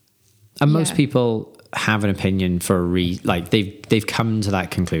 And most people have an opinion for a reason. Like, they've come to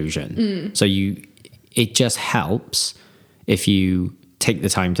that conclusion. So it just helps if you take the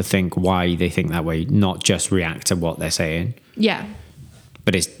time to think why they think that way, not just react to what they're saying. Yeah.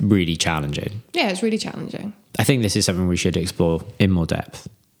 But it's really challenging. Yeah, it's really challenging. I think this is something we should explore in more depth.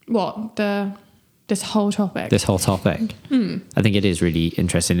 What? This whole topic? This whole topic. I think it is really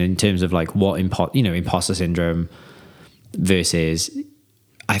interesting in terms of like what imposter syndrome versus,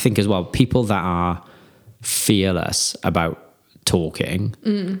 I think as well, people that are fearless about talking,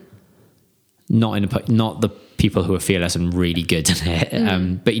 not the people who are fearless and really good at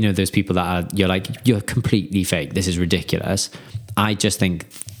it, but those people that you're completely fake, this is ridiculous. I just think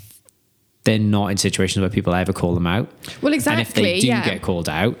they're not in situations where people ever call them out. Well, exactly. And if they do get called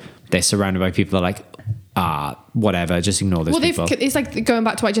out, they're surrounded by people that are like, whatever, just ignore those people. It's like, going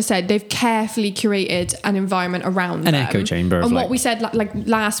back to what I just said, they've carefully curated an environment around them. An echo chamber. And what we said like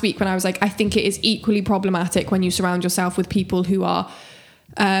last week, when I was like, I think it is equally problematic when you surround yourself with people who are,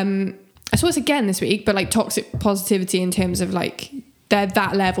 I saw this again this week, but like toxic positivity, in terms of like, they're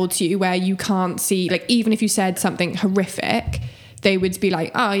that level to you where you can't see, like, even if you said something horrific, they would be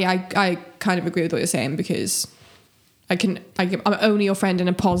like, oh yeah, I kind of agree with what you're saying, because I'm only your friend in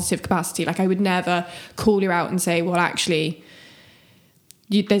a positive capacity. Like, I would never call you out and say, well, actually,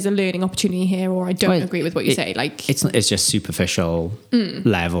 there's a learning opportunity here, or I don't agree with what you say. Like, it's just superficial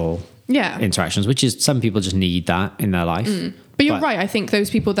level interactions, which is, some people just need that in their life. But you're right. I think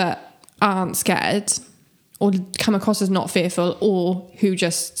those people that aren't scared, or come across as not fearful, or who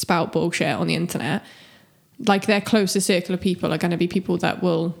just spout bullshit on the internet, like, their closest circle of people are going to be people that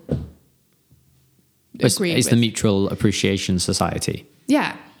will agree. It's the mutual appreciation society.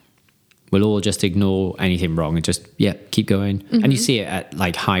 Yeah. We'll all just ignore anything wrong and just, keep going. And you see it at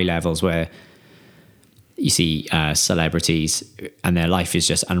like high levels where you see celebrities and their life is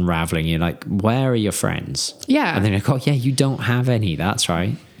just unraveling. You're like, where are your friends? Yeah. And then you're like, oh yeah, you don't have any. That's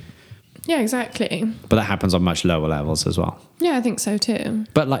right. Yeah, exactly. But that happens on much lower levels as well. Yeah, I think so too.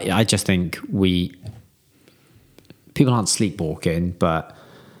 But like, I just think people aren't sleepwalking, but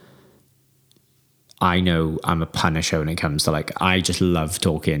I know I'm a punisher when it comes to like, I just love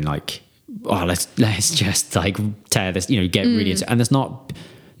talking like, oh, let's just like tear this, get really into, and it's not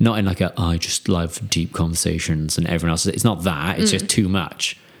in like I just love deep conversations and everyone else. It's not that, it's just too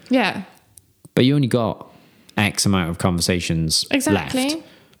much. Yeah. But you only got X amount of conversations left.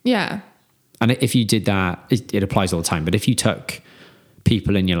 Yeah. And if you did that, it applies all the time. But if you took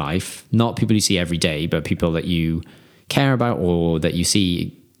people in your life, not people you see every day, but people that you care about or that you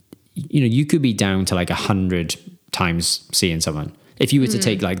see, you could be down to like 100 times seeing someone. If you were to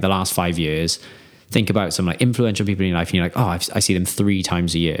take like the last 5 years, think about some like influential people in your life, and you're like, oh, I see them 3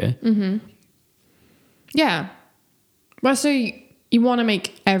 times a year. Yeah. Well, so you want to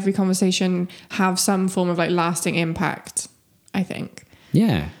make every conversation have some form of like lasting impact, I think.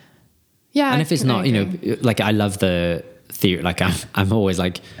 Yeah. Yeah. And if it's not, like, I love the theory. Like I'm always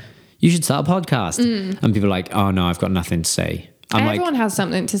like, you should start a podcast, and people are like, oh no, I've got nothing to say. Everyone has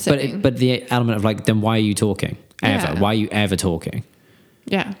something to say. But the element of like, then why are you talking ever? Yeah. Why are you ever talking?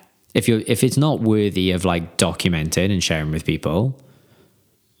 Yeah. If it's not worthy of like documenting and sharing with people,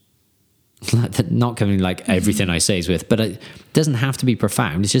 not coming like everything I say is with, but it doesn't have to be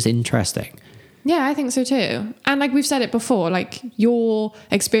profound. It's just interesting. Yeah, I think so too. And like we've said it before, like your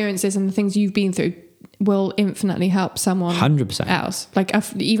experiences and the things you've been through will infinitely help someone 100% else. Like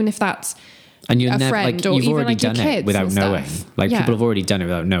even if that's and you're a never friend like or you've even already like your done it kids without and knowing. stuff. Like Yeah. people have already done it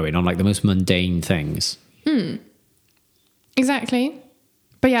without knowing on like the most mundane things. Exactly.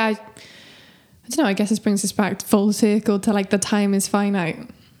 But yeah, I don't know, I guess this brings us back full circle to like the time is finite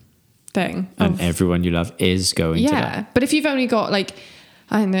thing. And everyone you love is going to die. But if you've only got like,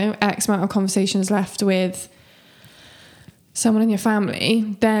 I don't know, X amount of conversations left with someone in your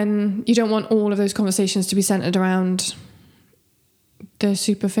family, then you don't want all of those conversations to be centered around the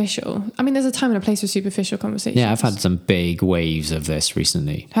superficial. I mean, there's a time and a place for superficial conversations. Yeah, I've had some big waves of this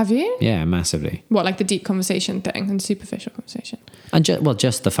recently. Have you? Yeah, massively. What, like the deep conversation thing and superficial conversation? And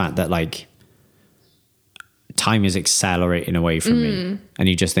just the fact that like time is accelerating away from me, and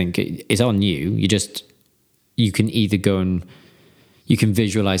you just think it's on you. You can either go and you can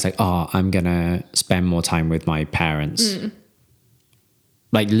visualize like, oh, I'm gonna spend more time with my parents.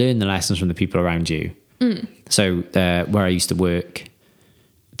 Like learn the lessons from the people around you. So where I used to work,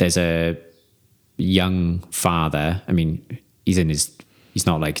 there's a young father. I mean, he's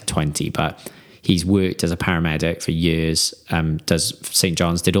not like 20, but he's worked as a paramedic for years. Does St.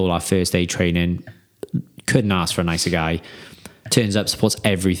 John's, did all our first aid training. Couldn't ask for a nicer guy. Turns up, supports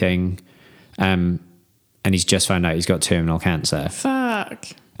everything. And he's just found out he's got terminal cancer. Fuck.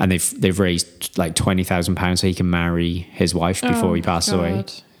 And they've raised like £20,000 so he can marry his wife before he passes away.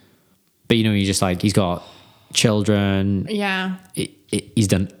 But you know, he's just like, he's got children. Yeah. He's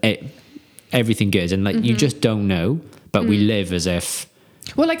done everything good, and like you just don't know. But we live as if.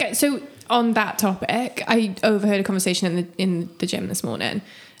 Well, like so on that topic, I overheard a conversation in the gym this morning,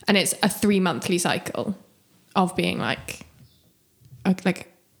 and it's a 3-monthly cycle of being like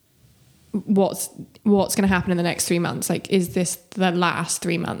what's going to happen in the next 3 months? Like, is this the last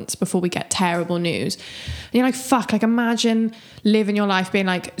 3 months before we get terrible news? And you're like, fuck. Like, imagine living your life being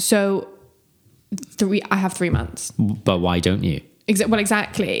like, so I have 3 months. But why don't you? Well,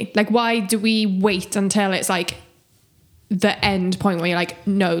 exactly. Like, why do we wait until it's like the end point where you're like,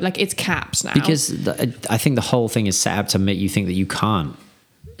 no, like it's capped now? Because I think the whole thing is set up to make you think that you can't.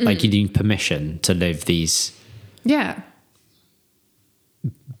 Like, you need permission to live these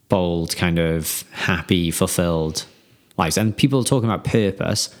bold, kind of happy, fulfilled lives. And people talking about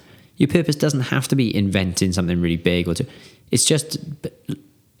purpose. Your purpose doesn't have to be inventing something really big it's just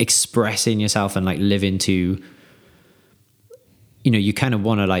expressing yourself and like living to, you know, you kind of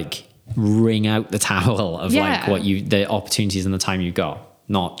want to like wring out the towel of like the opportunities and the time you got,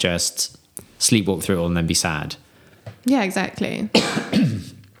 not just sleepwalk through it all and then be sad. Yeah, exactly.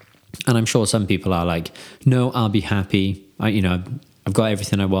 And I'm sure some people are like, no, I'll be happy. I've got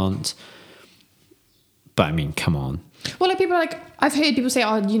everything I want. But I mean, come on. Well, like people are like, I've heard people say,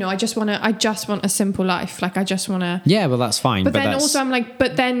 oh, you know, I just want a simple life. Like, I just want to. Yeah, well, that's fine. But then also I'm like,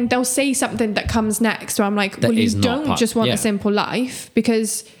 but then they'll say something that comes next. So I'm like, well, you don't just want a simple life,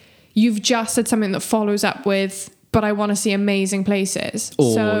 because you've just said something that follows up with, but I want to see amazing places.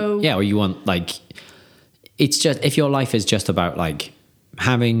 Or you want like, it's just, if your life is just about like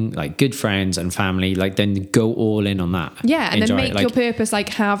having like good friends and family, like then go all in on that. Yeah, and then make your purpose like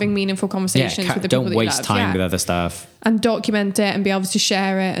having meaningful conversations with the people that you love. Don't waste time with other stuff. And document it and be able to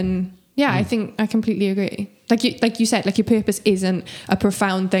share it. And I think I completely agree. Like you said, like your purpose isn't a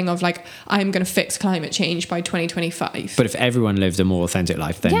profound thing of like, I'm going to fix climate change by 2025. But if everyone lived a more authentic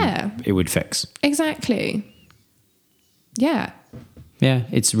life, then it would fix. Exactly. Yeah. Yeah,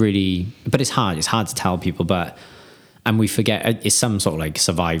 it's really, but it's hard. It's hard to tell people, and we forget it's some sort of like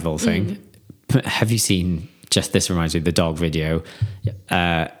survival thing. Have you seen, just this reminds me of the dog video.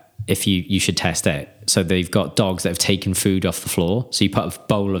 If you should test it. So they've got dogs that have taken food off the floor. So you put a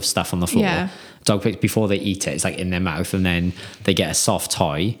bowl of stuff on the floor. Yeah. Dog picks, before they eat it, it's like in their mouth, and then they get a soft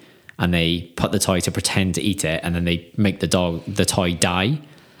toy and they put the toy to pretend to eat it, and then they make the toy die,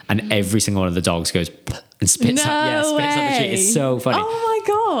 and every single one of the dogs goes and spits out the treat. It's so funny. Oh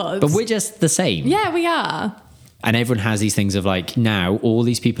my God. But we're just the same. Yeah, we are. And everyone has these things of like, now all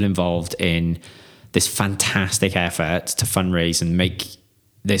these people involved in this fantastic effort to fundraise and make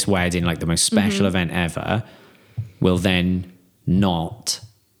this wedding like the most special event ever will then not,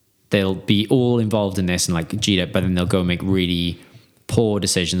 they'll be all involved in this and like G'd up, but then they'll go make really poor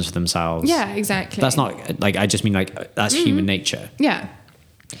decisions for themselves. Yeah, exactly. That's not like, I just mean like that's human nature. Yeah.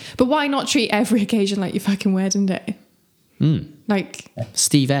 But why not treat every occasion like your fucking wedding day? Like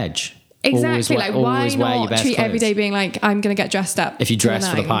Steve Edge. Exactly. Always why wear your not best treat clothes. every day being like, I'm going to get dressed up. If you dress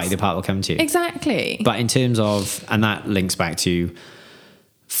for the party party will come to you. Exactly. But in terms of, and that links back to,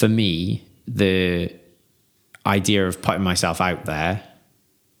 for me, the idea of putting myself out there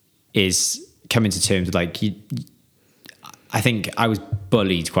is coming to terms with like, I think I was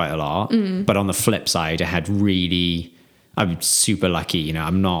bullied quite a lot, but on the flip side, I'm super lucky, you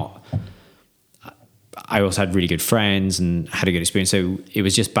know, I also had really good friends and had a good experience. So it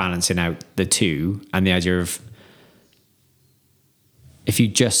was just balancing out the two, and the idea of if you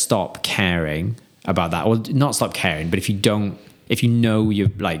just stop caring about that, or not stop caring, but if you know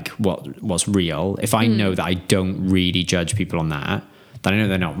you're like what's real, if I know that I don't really judge people on that, then I know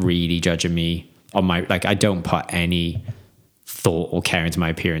they're not really judging me on my, like I don't put any thought or care into my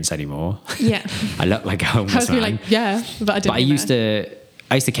appearance anymore. Yeah. I look like a homeless I was man. like, yeah, but I didn't. But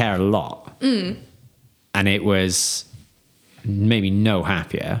I used to care a lot. And it was maybe no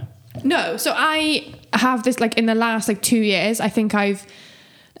happier. No. So I have this, like in the last like 2 years, I think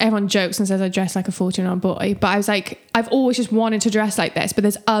everyone jokes and says I dress like a 14-year-old boy, but I was like, I've always just wanted to dress like this, but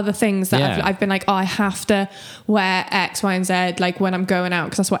there's other things that I've been like, oh, I have to wear X, Y, and Z, like when I'm going out,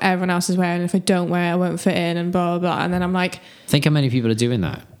 because that's what everyone else is wearing. And if I don't wear it, I won't fit in and blah, blah, blah. And then I'm like... Think how many people are doing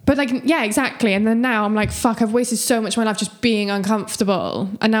that. But like, yeah, exactly. And then now I'm like, fuck, I've wasted so much of my life just being uncomfortable.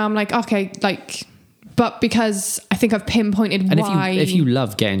 And now I'm like, okay, like... But because I think I've pinpointed why... And if you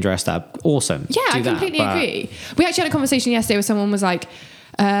love getting dressed up, awesome. Yeah, I completely agree. We actually had a conversation yesterday where someone was like,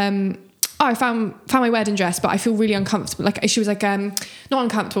 I found my wedding dress, but I feel really uncomfortable. Like she was like, not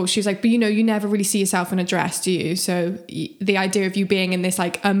uncomfortable. She was like, but you know, you never really see yourself in a dress, do you? So the idea of you being in this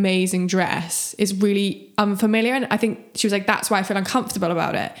like amazing dress is really unfamiliar. And I think she was like, that's why I feel uncomfortable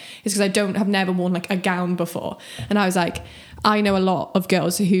about it. It's because have never worn like a gown before. And I was like, I know a lot of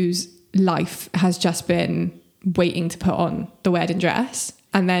girls whose life has just been waiting to put on the wedding dress.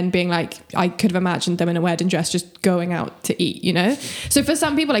 And then being like, I could have imagined them in a wedding dress just going out to eat, you know? So for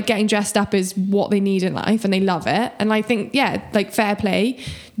some people, like getting dressed up is what they need in life and they love it. And I think, yeah, like fair play,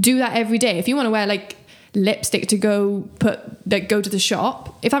 do that every day. If you want to wear like lipstick to go to the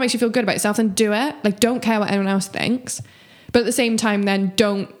shop, if that makes you feel good about yourself, then do it. Like don't care what anyone else thinks. But at the same time, then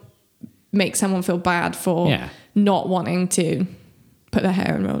don't make someone feel bad for not wanting to put their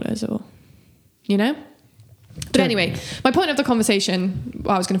hair in rollers or, you know? But anyway, my point of the conversation,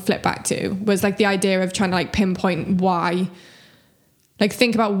 what I was going to flip back to, was like the idea of trying to like pinpoint why, like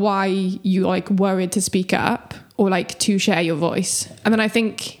think about why you like worried to speak up or like to share your voice. And then I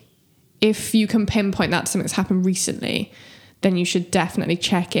think if you can pinpoint that to something that's happened recently, then you should definitely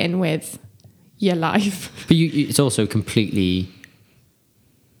check in with your life. But it's also completely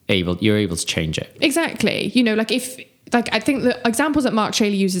you're able to change it. Exactly. You know, like I think the examples that Mark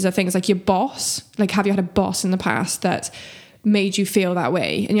Shaley uses are things like your boss. Like, have you had a boss in the past that made you feel that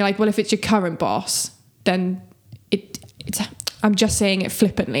way? And you're like, well, if it's your current boss, then it's, I'm just saying it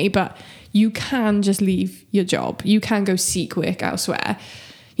flippantly, but you can just leave your job. You can go seek work elsewhere.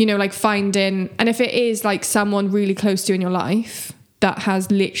 You know, like finding, and if it is like someone really close to you in your life that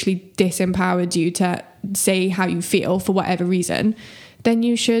has literally disempowered you to say how you feel for whatever reason, then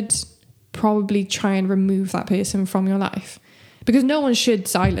you should probably try and remove that person from your life, because no one should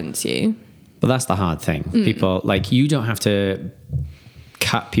silence you. But that's the hard thing. People, like, you don't have to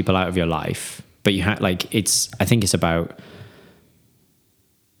cut people out of your life, but you have, like, I think it's about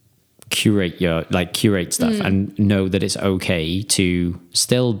curate stuff and know that it's okay to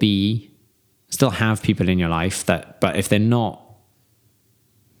still have people in your life but if they're not,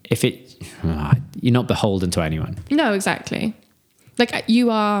 you're not beholden to anyone. No, exactly. Like, you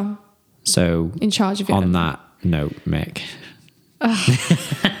are so in charge of your on that note, Mick.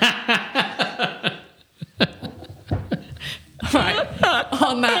 Right.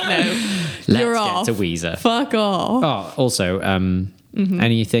 On that note, let's you're get off. to Weezer. Fuck off. Oh, also,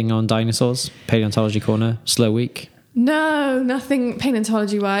 anything on dinosaurs? Paleontology corner? Slow week? No, nothing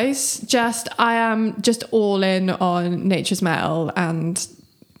paleontology wise. Just I am just all in on Nature's Metal and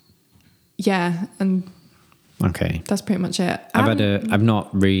okay, that's pretty much it. I've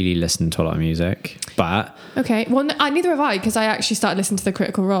not really listened to a lot of music, but okay. Well, neither have I, because I actually started listening to the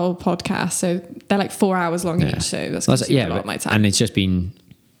Critical Role podcast, so they're like 4 hours long each. So that's a lot of my time. And it's just been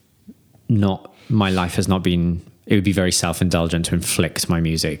my life has not been. It would be very self-indulgent to inflict my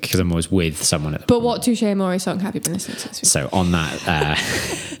music because I'm always with someone. But what Touche Amore song have you been listening to this week? So on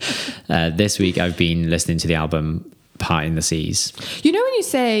that, this week I've been listening to the album Parting the Seas. You know when you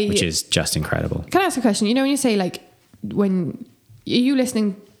say... Which is just incredible. Can I ask a question? You know when you say, like, when you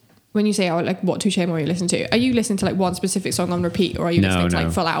listening? When you say, oh, like what Touché Amoré you listen to, are you listening to like one specific song on repeat, or are you listening to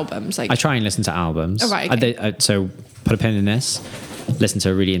like full albums? Like I try and listen to albums. Oh, right. Okay. So put a pin in this. Listen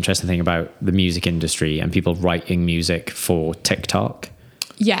to a really interesting thing about the music industry and people writing music for TikTok.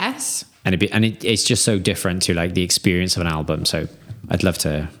 Yes. And it's just so different to like the experience of an album. So I'd love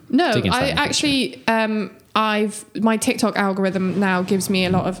to. No, I actually, my TikTok algorithm now gives me a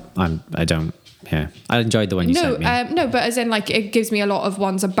lot of. Yeah, I enjoyed the one you sent me. No, but as in like it gives me a lot of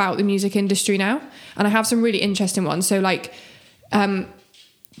ones about the music industry now, and I have some really interesting ones. So like,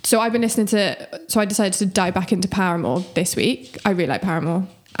 so I've been listening to. So I decided to dive back into Paramore this week. I really like Paramore,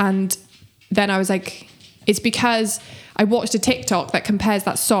 and then I was like, it's because I watched a TikTok that compares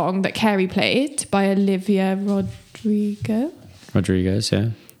that song that Carey played by Olivia Rodrigo. Rodriguez, yeah.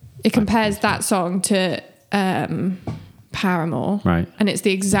 It compares that song to Paramore, right? And it's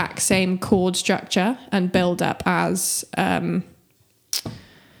the exact same chord structure and build up as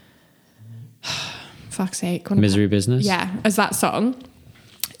fuck's sake, Misery Business. Yeah, as that song.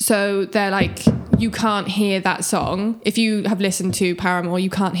 So they're like, you can't hear that song if you have listened to Paramore. You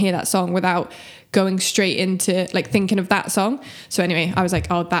can't hear that song without going straight into like thinking of that song. So anyway, I was like,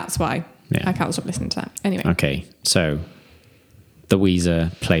 oh, that's why I can't stop listening to that. Anyway, okay, so the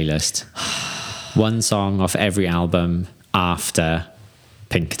Weezer playlist. One song off every album after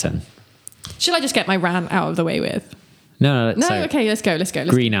Pinkerton. Should I just get my rant out of the way with? No. Okay, let's go.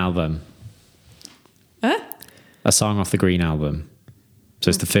 Green Album. Huh? A song off the Green Album. So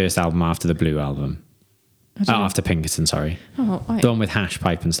it's the first album after the Blue Album. After Pinkerton, sorry. Oh, right. The one with hash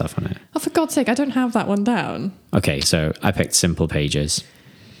pipe and stuff on it. Oh, for God's sake, I don't have that one down. Okay, so I picked Simple Pages.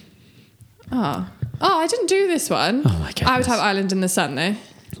 Oh, I didn't do this one. Oh my goodness. I would have Island in the Sun though.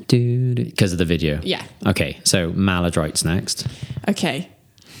 Because of the video. Yeah. Okay, so Maladroit's next. Okay.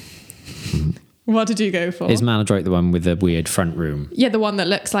 What did you go for? Is Maladroit the one with the weird front room? Yeah, the one that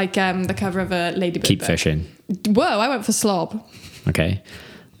looks like the cover of a Ladybird Keep book. Fishing. Whoa, I went for Slob. Okay.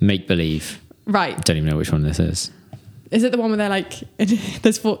 Make Believe. Right. Don't even know which one this is. Is it the one where they're like,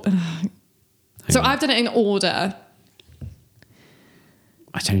 there's four... So I've done it in order.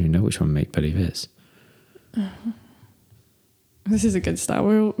 I don't even know which one Make Believe is. This is a good start.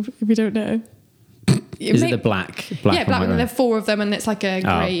 We don't know. Is it the black? Yeah, black one. There are four of them, and it's like a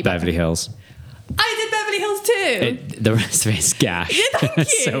grey. Beverly Hills. I did Beverly Hills too. The rest of it's gash. Yeah, thank you.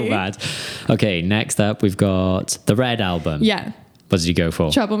 So bad. Okay, next up we've got the Red Album. Yeah. What did you go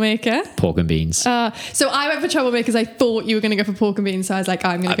for? Troublemaker. Pork and Beans. So I went for Troublemaker because I thought you were going to go for Pork and Beans, so I was like,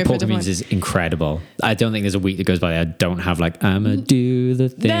 I'm going to go for Pork and Beans is incredible. I don't think there's a week that goes by that I don't have like, I'ma do the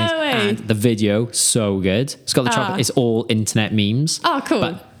things. No way. And the video, so good. It's got the chocolate. It's all internet memes. Oh, cool.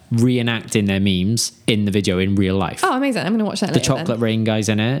 But reenacting their memes in the video in real life. Oh, amazing. I'm going to watch that later. The Chocolate Rain guy's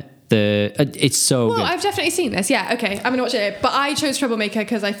in it. It's so good. Well, I've definitely seen this. Yeah, okay. I'm going to watch it. But I chose Troublemaker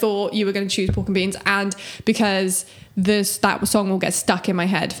because I thought you were going to choose Pork and Beans, and because that song will get stuck in my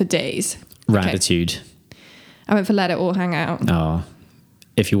head for days. Ratitude. Okay. I went for Let It All Hang Out. Oh,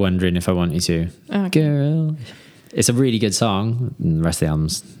 if you're wondering if I want you to. Okay. Girl. It's a really good song. And the rest of the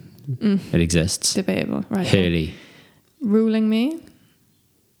albums, it exists. Debatable. Right. Hurley. Ruling Me.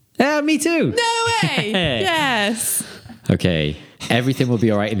 Yeah, me too. No way. Yes. Okay. Everything Will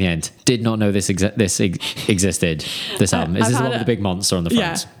Be Alright in the End. Did not know this existed. This album. Is this the one with the big monster on the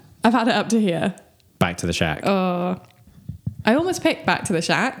front? Yeah. I've had it up to here. Back to the Shack. Oh. I almost picked Back to the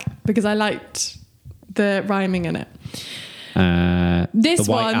Shack because I liked the rhyming in it. The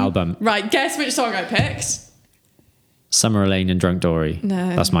White Album. Right, guess which song I picked? Summer Lane and Drunk Dory.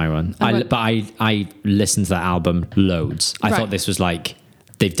 No. That's my one. I listened to that album loads. I thought this was like,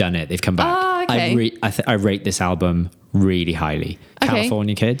 they've done it. They've come back. Oh, okay. I rate this album really highly. Okay.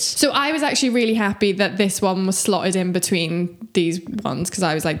 California Kids. So I was actually really happy that this one was slotted in between these ones because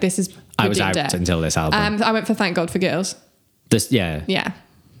I was like, this is... I was out until this album. I went for Thank God for Girls. Yeah. Yeah.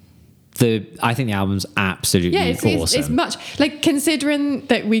 I think the album's absolutely awesome. It's much... Like, considering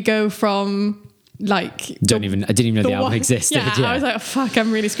that we go from... Like... I didn't even know the album existed. Yeah, I was like, oh, fuck,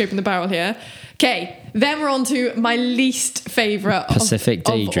 I'm really scraping the barrel here. Okay, then we're on to my least favourite Pacific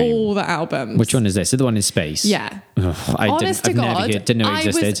Daydream. of all the albums. Which one is this? The one in space? Yeah. Honest to God, didn't know it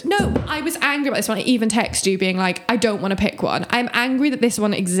existed. I was angry about this one. I even texted you being like, I don't want to pick one. I'm angry that this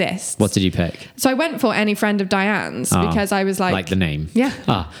one exists. What did you pick? So I went for Any Friend of Diane's because I was like... Like the name?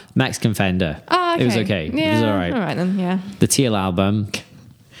 Yeah. Mexican Fender. Okay. It was okay. Yeah, it was all right. All right then, yeah. The Teal album,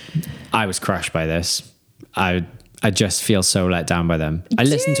 I was crushed by this. I just feel so let down by them. I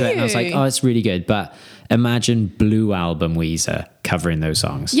listened to it and I was like, oh, it's really good. But imagine Blue Album Weezer covering those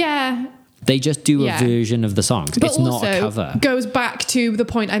songs. Yeah. They just do a version of the songs. But it's not a cover. Goes back to the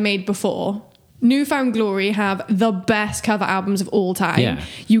point I made before. New Found Glory have the best cover albums of all time. Yeah.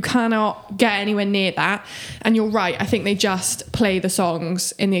 You cannot get anywhere near that. And you're right, I think they just play the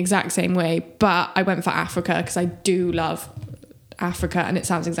songs in the exact same way. But I went for Africa because I do love Africa, and it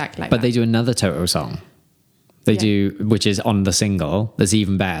sounds exactly like that. But they do another Toto song. They do, which is on the single. That's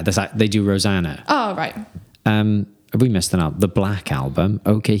even better. They do Rosanna. Oh, right. We missed an album. The Black album.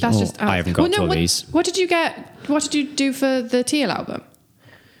 Okay. That's just I haven't got to all these. What did you get? What did you do for the Teal album?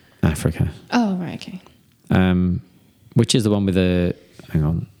 Africa. Oh, right, okay. Which is the one with the... Hang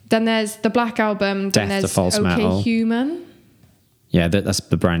on. Then there's the Black album. Then Death there's to False OK Metal. Human. Yeah, that's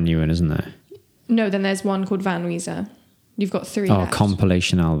the brand new one, isn't there? No, then there's one called Van Weezer. You've got 3 Oh, left.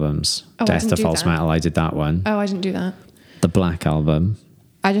 compilation albums. Oh, I Death didn't to do False that. Metal, I did that one. Oh, I didn't do that. The Black album.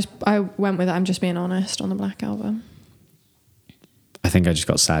 I went with it. I'm just being honest on the Black album. I think I just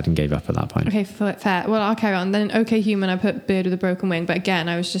got sad and gave up at that point. Okay, fair. Well, I'll carry on. Then OK Human, I put Bird with a Broken Wing. But again,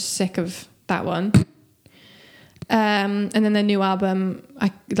 I was just sick of that one. And then the new album, I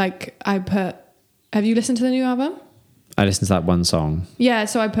put... Have you listened to the new album? I listened to that one song. Yeah,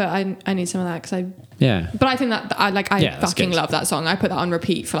 so I put... I need some of that because Yeah. But I think that I fucking good. love that song. I put that on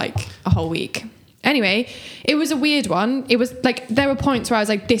repeat for like a whole week. Anyway, it was a weird one. It was like there were points where I was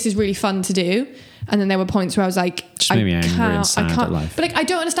like, "This is really fun to do," and then there were points where I was like, Just made me angry and sad at life. But like, I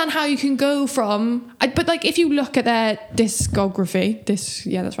don't understand how you can go from. But like, if you look at their discography,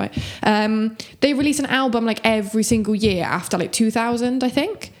 that's right. They release an album like every single year after like 2000, I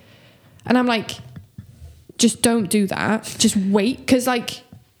think, and I'm like, just don't do that. Just wait, because like.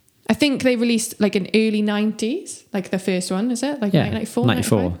 I think they released like in early 90s, like the first one, is it? Like 1994?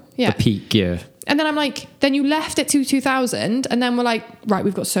 94. Yeah. The peak year. And then I'm like, then you left it to 2000 and then we're like, right,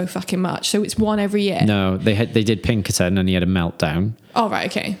 we've got so fucking much. So it's one every year. No, they did Pinkerton and he had a meltdown. Oh,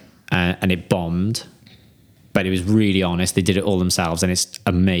 right, okay. And it bombed. But it was really honest. They did it all themselves and it's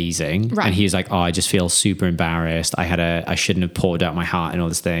amazing. Right. And he was like, oh, I just feel super embarrassed. I shouldn't have poured out my heart and all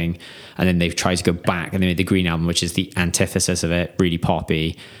this thing. And then they've tried to go back and they made the Green Album, which is the antithesis of it, really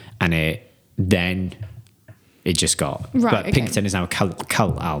poppy. And it just got... Right, but okay. Pinkerton is now a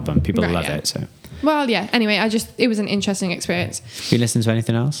cult album. People Right, love yeah. it, so... Well, yeah. Anyway, it was an interesting experience. You listen to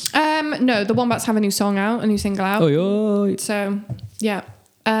anything else? No, the Wombats have a new song out, a new single out. Oh. So, yeah.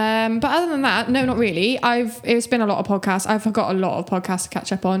 But other than that, no, not really. It's been a lot of podcasts. I've got a lot of podcasts to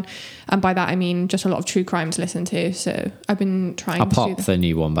catch up on. And by that, I mean just a lot of true crime to listen to. So I've been trying I'll to pop the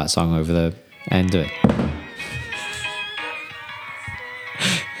new Wombat song over the end of it.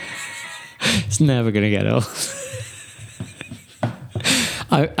 It's never going to get old.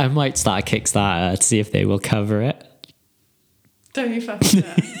 I might start a Kickstarter to see if they will cover it. Don't you fucking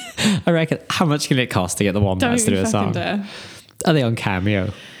dare. I reckon, how much can it cost to get the Wombats to do a song? Dare. Are they on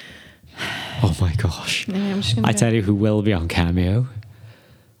Cameo? Oh my gosh. Yeah, I'm just gonna I tell you who will be on Cameo.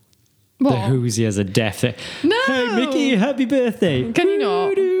 What? The Who's as a death. No! Hey, Mickey, happy birthday. Can you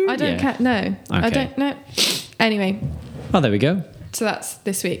not? I don't Yeah. care. No. I Okay. don't know. Anyway, Oh, there we go. so that's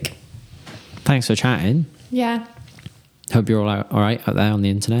this week. Thanks for chatting. Yeah. Hope you're all right out there on the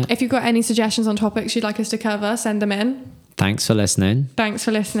internet. If you've got any suggestions on topics you'd like us to cover, send them in. Thanks for listening. Thanks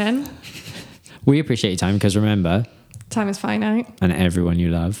for listening. We appreciate your time because remember, Time is finite. and everyone you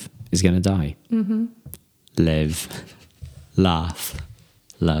love is going to die. Mm-hmm. Live, laugh,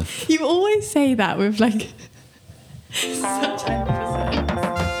 love. You always say that with like such a...